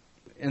Torah.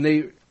 And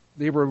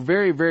they were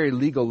very, very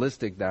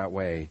legalistic that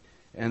way,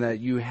 and that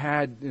you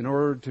had, in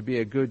order to be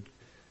a good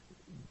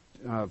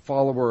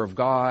follower of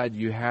God,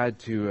 you had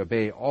to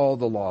obey all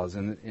the laws,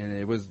 and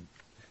it was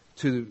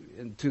to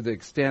the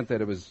extent that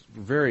it was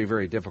very,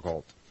 very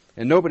difficult,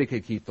 and nobody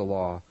could keep the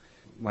law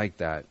like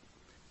that.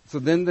 So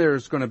then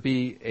there's going to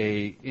be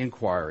a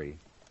inquiry,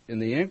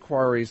 and the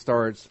inquiry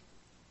starts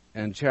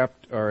in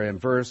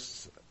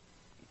verse.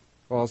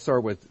 Well, I'll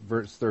start with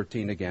verse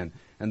 13 again.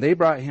 And they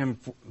brought him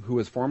who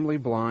was formerly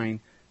blind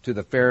to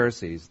the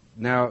Pharisees.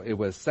 Now it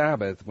was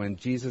Sabbath when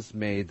Jesus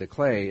made the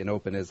clay and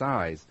opened his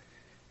eyes.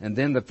 And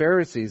then the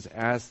Pharisees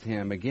asked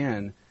him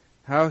again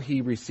how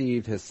he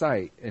received his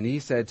sight. And he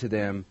said to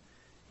them,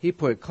 he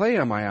put clay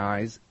on my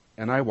eyes,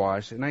 and I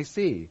wash, and I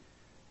see.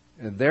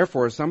 And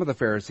therefore some of the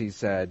Pharisees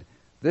said,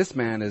 this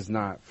man is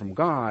not from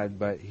God,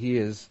 but he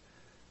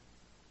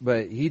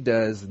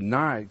does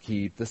not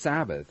keep the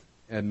Sabbath,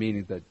 and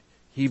meaning that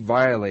he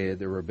violated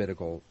the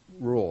rabbinical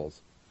rules.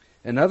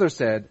 And others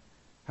said,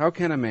 how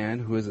can a man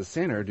who is a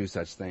sinner do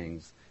such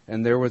things?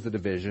 And there was a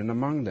division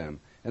among them.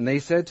 And they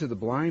said to the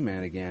blind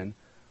man again,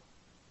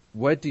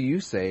 what do you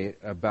say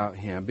about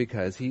him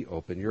because he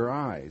opened your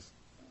eyes?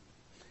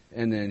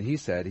 And then he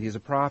said, he's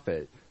a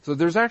prophet. So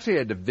there's actually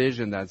a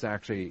division that's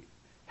actually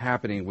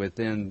happening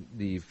within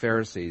the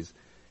Pharisees.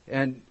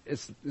 And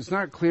it's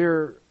not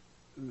clear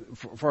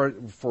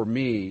for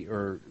me,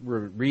 or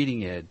we're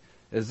reading it,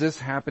 is this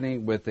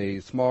happening with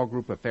a small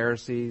group of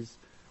Pharisees,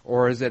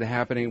 or is it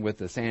happening with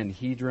the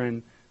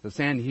Sanhedrin? The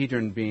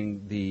Sanhedrin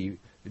being the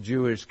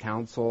Jewish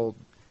council,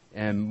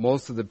 and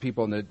most of the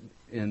people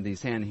in the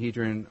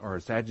Sanhedrin are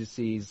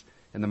Sadducees,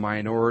 and the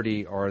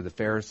minority are the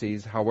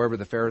Pharisees. However,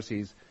 the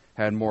Pharisees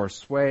had more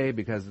sway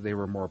because they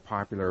were more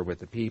popular with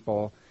the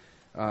people.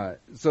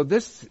 So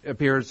this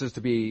appears just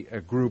to be a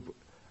group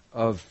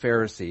of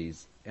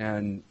Pharisees,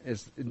 and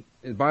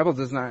the Bible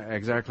does not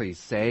exactly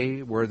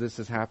say where this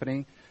is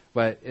happening,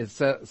 but it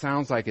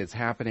sounds like it's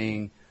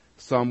happening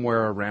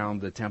somewhere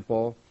around the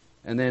temple.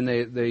 And then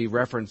they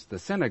reference the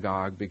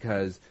synagogue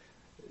because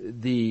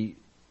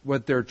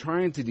what they're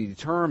trying to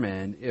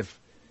determine, if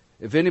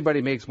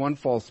anybody makes one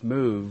false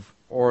move,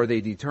 or they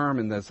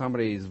determine that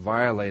somebody's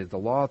violated the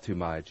law too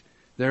much,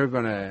 they're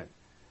going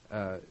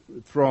to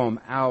throw them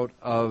out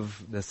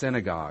of the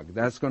synagogue.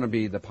 That's going to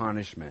be the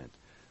punishment.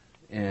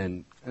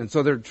 And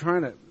so they're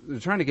trying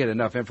to get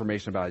enough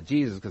information about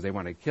Jesus because they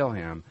want to kill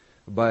him.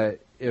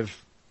 But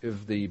if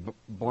the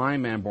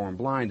blind man born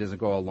blind doesn't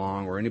go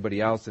along, or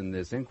anybody else in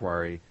this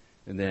inquiry,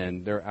 and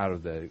then they're out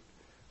of the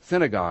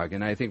synagogue.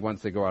 And I think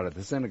once they go out of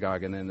the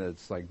synagogue, and then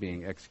it's like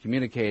being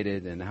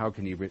excommunicated, and how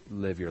can you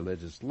live your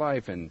religious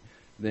life? And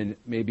then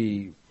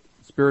maybe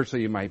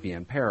spiritually you might be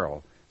in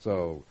peril.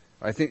 So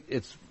I think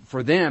it's,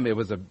 for them, it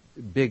was a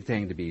big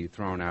thing to be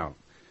thrown out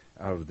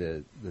of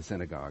the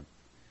synagogue.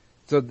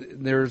 So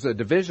there's a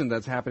division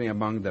that's happening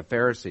among the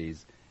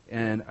Pharisees,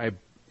 and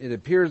it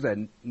appears that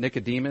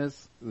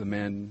Nicodemus, the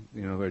man,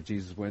 where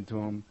Jesus went to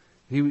him,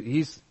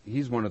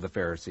 he's one of the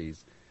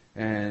Pharisees,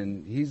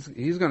 and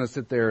he's going to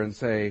sit there and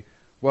say,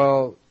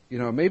 well,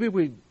 maybe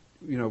we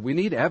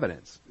need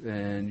evidence,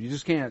 and you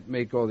just can't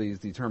make all these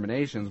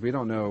determinations. We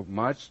don't know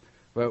much,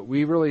 but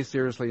we really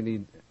seriously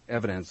need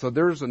evidence. So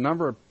there's a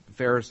number of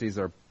Pharisees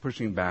that are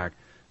pushing back.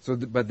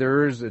 But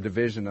there is a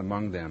division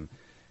among them,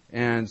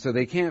 and so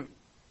they can't.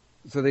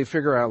 So they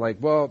figure out, like,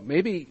 well,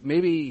 maybe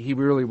he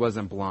really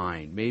wasn't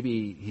blind.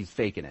 Maybe he's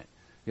faking it.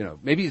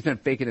 Maybe he's been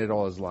faking it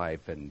all his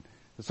life. And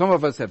some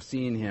of us have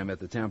seen him at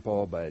the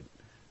temple, but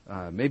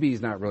maybe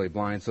he's not really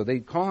blind. So they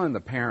call in the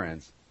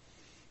parents.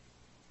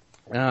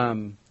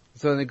 So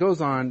it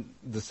goes on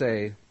to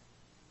say,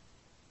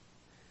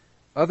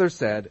 others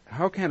said,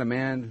 how can a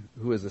man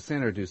who is a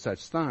sinner do such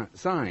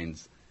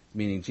signs?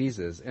 Meaning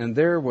Jesus. And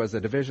there was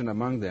a division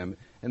among them.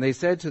 And they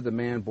said to the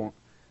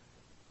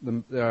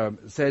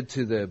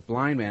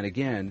blind man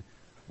again,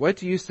 what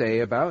do you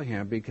say about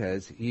him,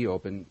 because he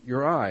opened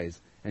your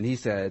eyes? And he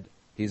said,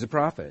 he's a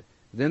prophet.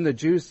 Then the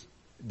Jews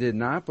did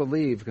not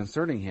believe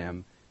concerning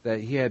him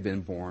that he had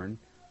been blind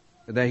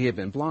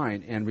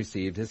and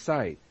received his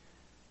sight,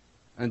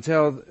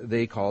 until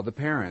they called the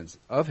parents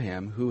of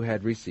him who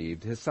had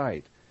received his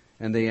sight.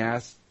 And they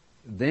asked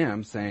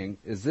them, saying,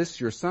 is this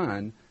your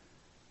son,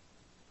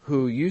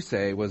 who you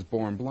say was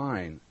born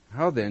blind?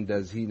 How then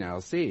does he now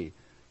see?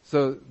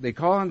 So they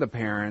call on the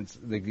parents.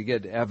 They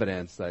get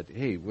evidence that,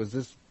 hey, was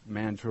this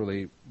man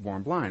truly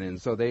born blind?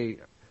 And so they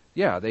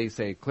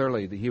say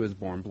clearly that he was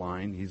born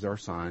blind. He's our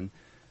son.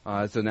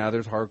 So now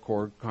there's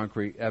hardcore,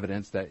 concrete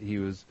evidence that he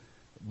was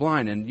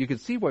blind. And you can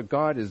see what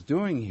God is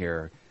doing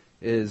here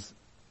is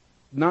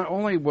not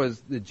only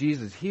did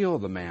Jesus heal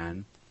the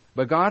man,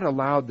 but God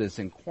allowed this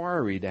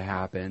inquiry to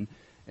happen,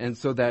 and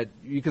so that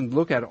you can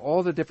look at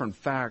all the different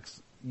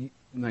facts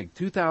like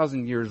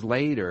 2,000 years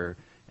later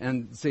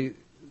and say,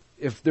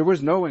 if there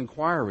was no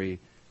inquiry,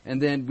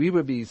 and then we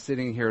would be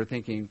sitting here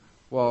thinking,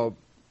 well,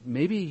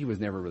 maybe he was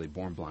never really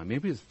born blind.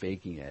 Maybe he was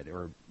faking it,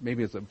 or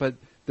maybe but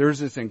there's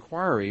this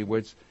inquiry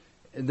which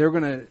they're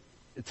going to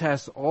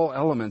test all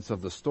elements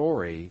of the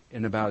story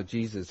and about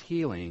Jesus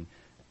healing,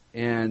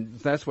 and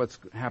that's what's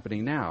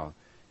happening now.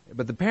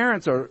 But the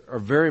parents are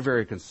very,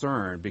 very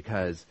concerned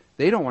because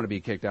they don't want to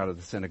be kicked out of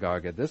the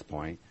synagogue at this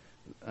point.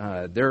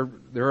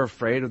 They're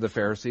afraid of the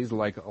Pharisees,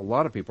 like a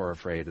lot of people are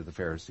afraid of the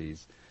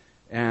Pharisees.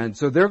 And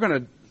so they're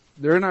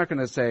not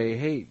going to say,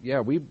 hey, yeah,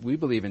 we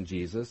believe in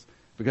Jesus,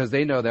 because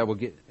they know that will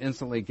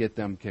instantly get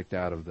them kicked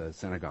out of the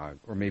synagogue,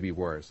 or maybe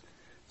worse.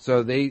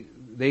 So they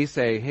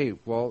say, hey,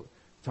 well,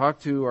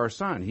 talk to our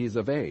son. He's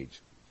of age.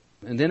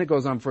 And then it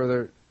goes on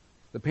further.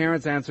 The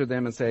parents answer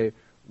them and say,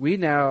 we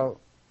know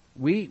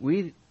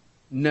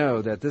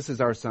that this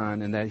is our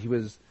son and that he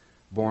was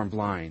born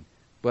blind.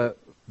 But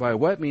by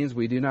what means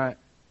we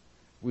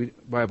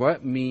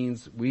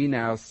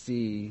now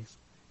see,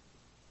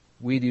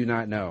 we do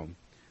not know.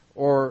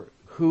 Or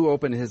who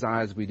opened his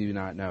eyes, we do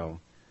not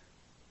know.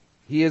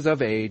 He is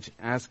of age,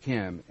 ask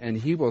him, and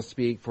he will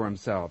speak for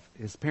himself.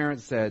 His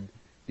parents said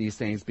these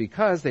things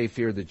because they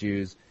feared the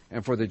Jews,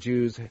 and for the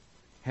Jews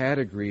had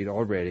agreed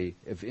already,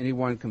 if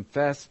anyone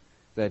confessed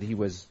that he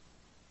was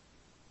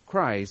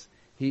Christ,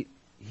 he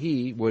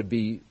would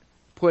be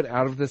put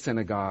out of the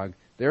synagogue.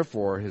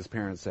 Therefore, his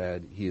parents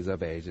said, he is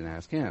of age, and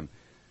ask him.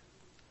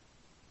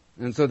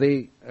 And so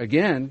they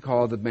again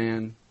called the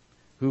man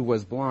who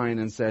was blind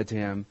and said to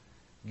him,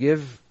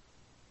 give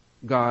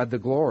God the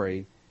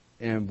glory,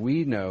 and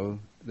we know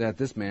that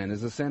this man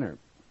is a sinner.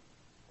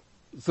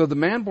 So the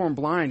man born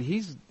blind,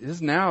 his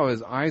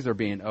eyes are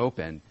being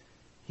opened.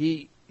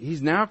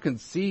 He's now can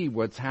see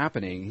what's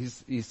happening.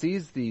 He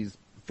sees these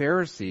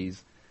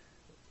Pharisees.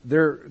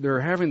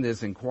 They're having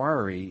this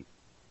inquiry,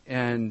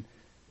 and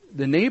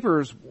the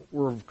neighbors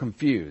were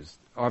confused,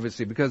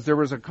 obviously, because there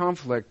was a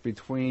conflict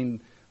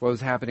between what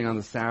was happening on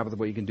the Sabbath,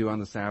 what you can do on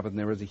the Sabbath, and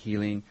there was a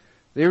healing.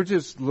 They were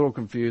just a little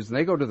confused, and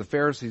they go to the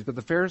Pharisees, but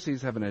the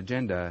Pharisees have an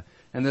agenda,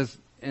 and the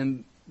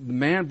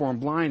man born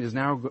blind is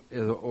now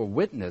a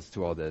witness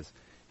to all this.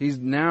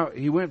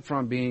 He went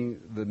from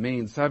being the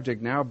main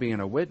subject, now being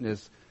a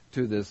witness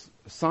to this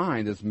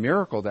sign, this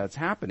miracle that's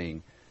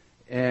happening,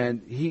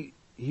 and he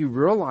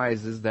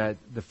realizes that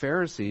the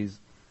Pharisees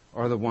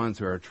are the ones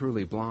who are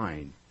truly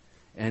blind,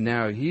 and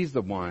now he's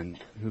the one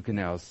who can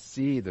now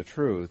see the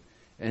truth,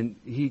 and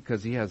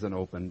because he has an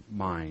open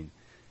mind,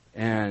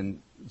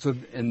 and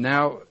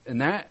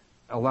that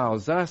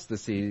allows us to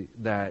see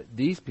that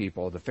these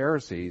people, the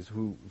Pharisees,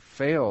 who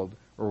failed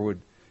or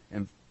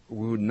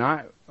would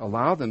not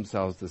allow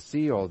themselves to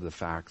see all the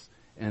facts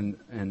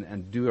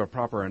and do a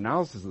proper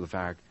analysis of the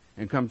fact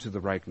and come to the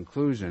right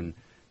conclusion,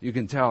 you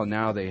can tell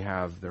now they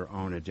have their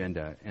own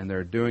agenda, and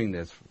they're doing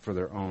this for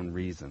their own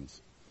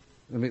reasons.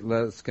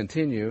 Let's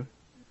continue.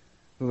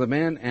 So the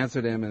man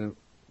answered him, and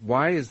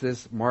why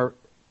this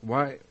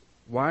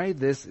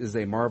is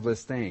a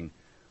marvelous thing?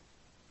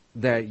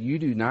 that you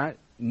do not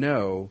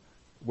know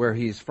where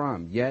he is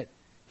from, yet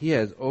he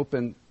has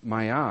opened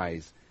my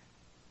eyes.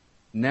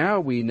 Now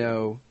we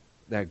know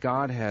that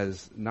God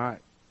has not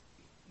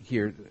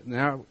hear.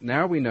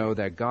 Now we know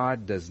that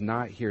God does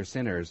not hear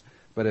sinners,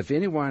 but if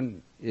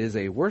anyone is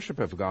a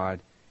worshiper of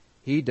God,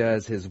 he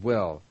does his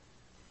will.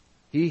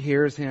 He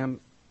hears him.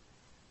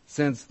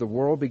 Since the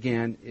world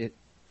began, it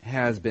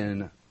has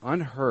been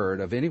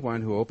unheard of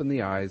anyone who opened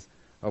the eyes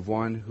of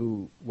one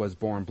who was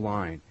born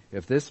blind.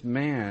 If this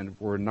man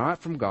were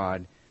not from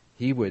God,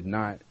 he would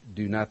not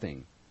do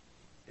nothing.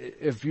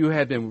 If you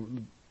had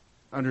been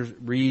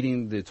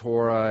reading the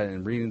Torah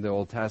and reading the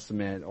Old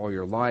Testament all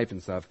your life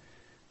and stuff,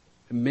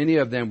 many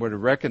of them would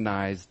have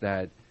recognized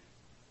that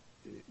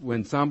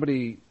when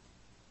somebody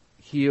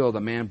healed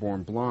a man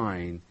born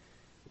blind,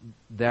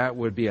 that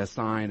would be a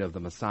sign of the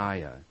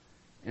Messiah.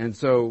 And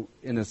so,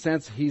 in a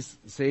sense, he's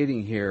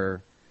stating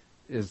here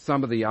is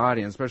some of the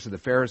audience, especially the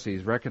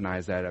Pharisees,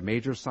 recognize that a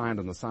major sign of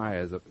the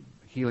Messiah is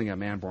healing a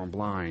man born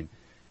blind.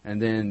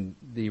 And then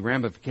the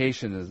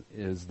ramification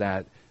is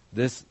that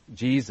this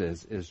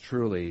Jesus is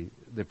truly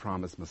the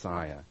promised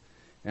Messiah.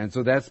 And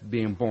so that's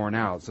being borne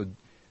out.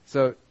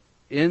 So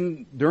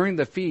during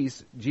the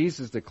feast,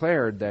 Jesus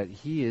declared that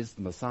he is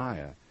the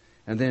Messiah.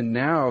 And then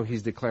now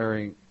he's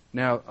declaring,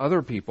 now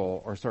other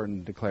people are starting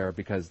to declare it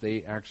because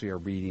they actually are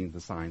reading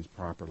the signs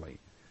properly.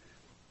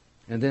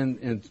 And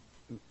then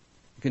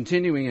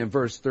continuing in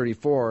verse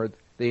 34,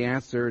 they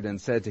answered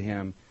and said to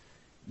him,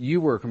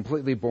 "You were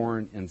completely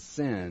born in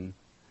sin,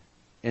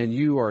 and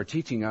you are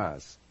teaching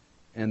us."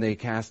 And they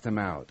cast him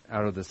out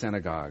of the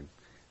synagogue.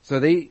 So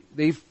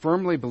they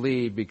firmly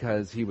believed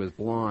because he was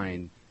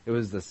blind, it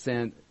was the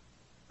sin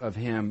of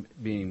him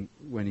being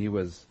when he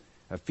was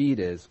a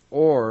fetus,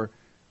 or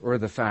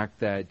the fact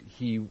that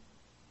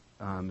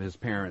his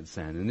parents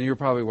sinned. And you're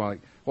probably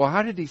like, well,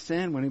 how did he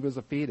sin when he was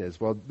a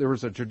fetus? Well, there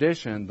was a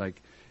tradition,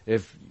 like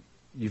if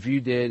you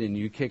did and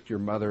you kicked your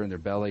mother in their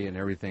belly and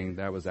everything,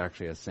 that was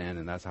actually a sin,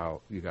 and that's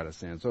how you got a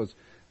sin. So it's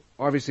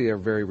obviously a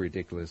very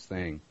ridiculous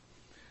thing.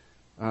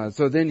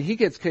 So then he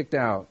gets kicked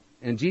out,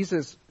 and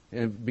Jesus,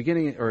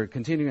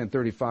 continuing in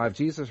 35,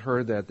 Jesus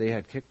heard that they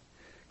had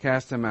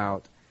cast him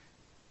out,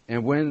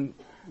 and when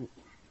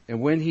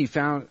he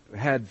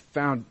had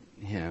found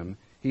him,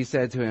 he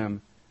said to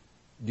him,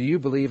 "Do you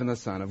believe in the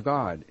Son of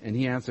God?" And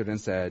he answered and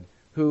said,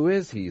 "Who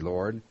is he,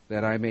 Lord,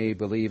 that I may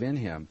believe in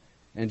him?"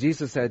 And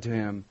Jesus said to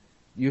him,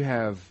 "You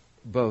have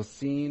both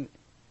seen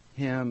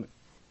him,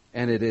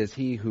 and it is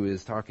he who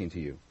is talking to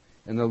you."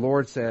 And the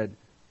Lord said,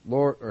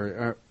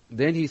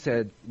 then he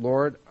said,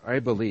 "Lord, I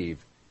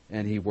believe,"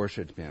 and he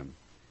worshipped him.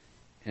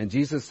 And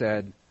Jesus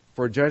said,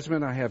 "For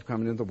judgment I have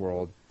come into the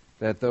world,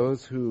 that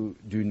those who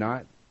do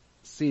not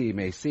see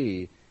may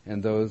see,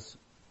 and those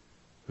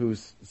who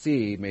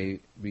see may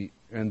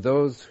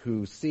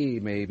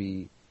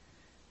be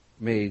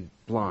made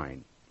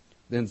blind."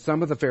 Then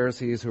some of the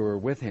Pharisees who were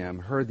with him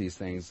heard these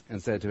things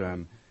and said to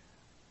him,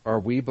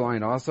 "Are we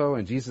blind also?"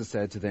 And Jesus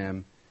said to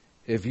them,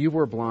 "If you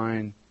were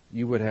blind,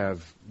 you would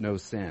have no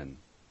sin.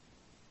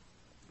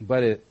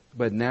 But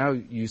now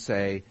you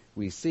say,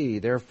 'We see,'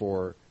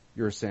 therefore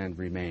your sin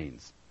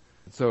remains."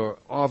 So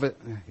all of it,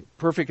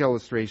 perfect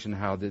illustration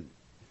how the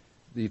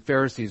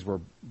Pharisees were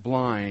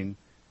blind,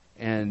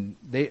 and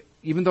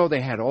even though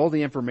they had all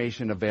the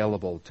information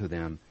available to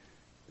them,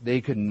 they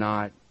could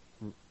not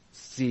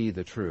see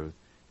the truth.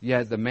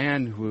 Yet the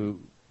man who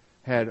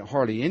had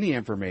hardly any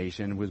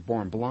information, was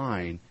born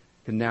blind,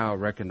 can now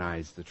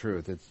recognize the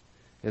truth.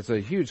 It's a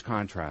huge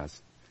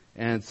contrast.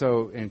 And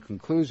so in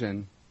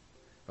conclusion,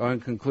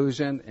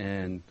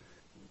 and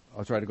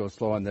I'll try to go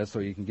slow on this so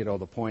you can get all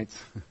the points.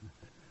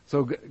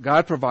 So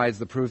God provides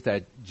the proof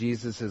that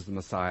Jesus is the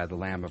Messiah, the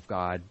Lamb of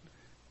God.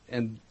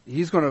 And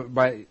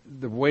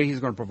the way he's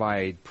going to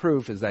provide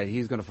proof is that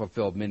he's going to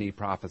fulfill many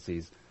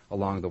prophecies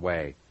along the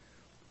way.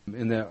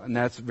 And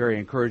that's very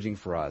encouraging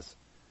for us.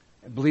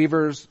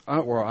 Believers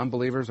or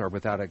unbelievers are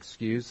without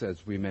excuse,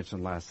 as we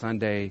mentioned last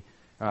Sunday.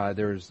 God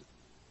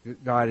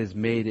has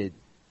made it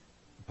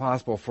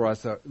possible for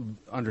us to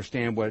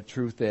understand what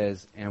truth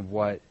is and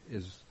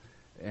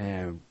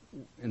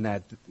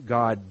that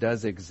God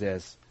does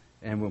exist.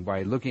 And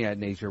by looking at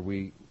nature,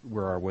 we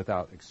are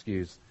without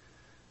excuse.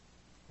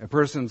 A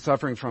person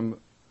suffering from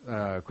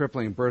a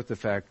crippling birth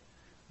defect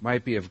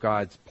might be of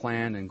God's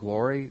plan and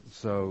glory.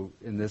 So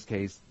in this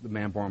case, the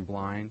man born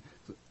blind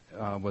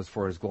was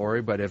for his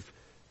glory. But if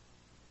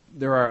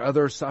there are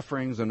other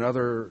sufferings and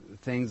other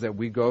things that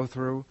we go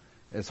through,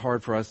 it's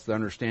hard for us to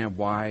understand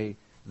why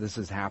this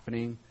is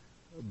happening.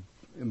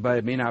 But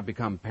it may not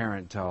become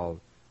apparent till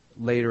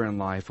later in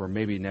life, or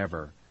maybe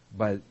never.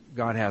 But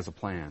God has a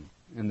plan,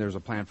 and there's a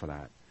plan for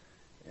that.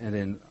 And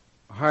then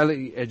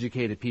highly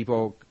educated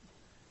people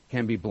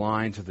can be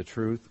blind to the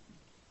truth.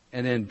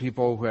 And then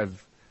people who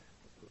have,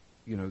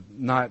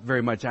 not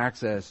very much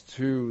access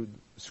to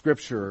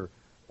Scripture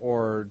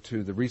or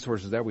to the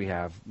resources that we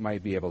have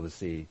might be able to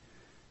see,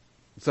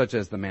 such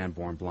as the man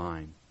born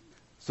blind.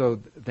 So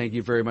thank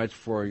you very much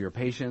for your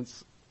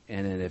patience.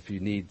 And then if you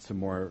need some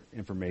more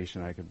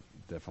information, I can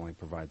definitely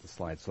provide the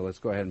slides. So let's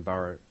go ahead and bow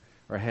our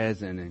our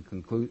heads and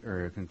conclude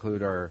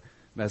our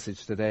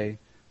message today.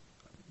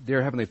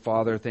 Dear Heavenly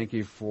Father, thank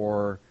you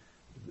for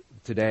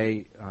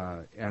today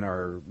and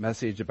our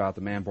message about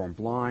the man born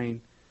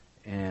blind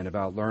and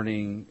about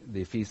learning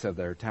the Feast of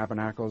their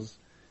Tabernacles.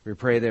 We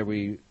pray that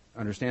we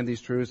understand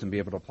these truths and be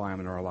able to apply them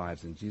in our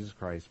lives. In Jesus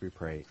Christ we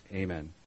pray. Amen.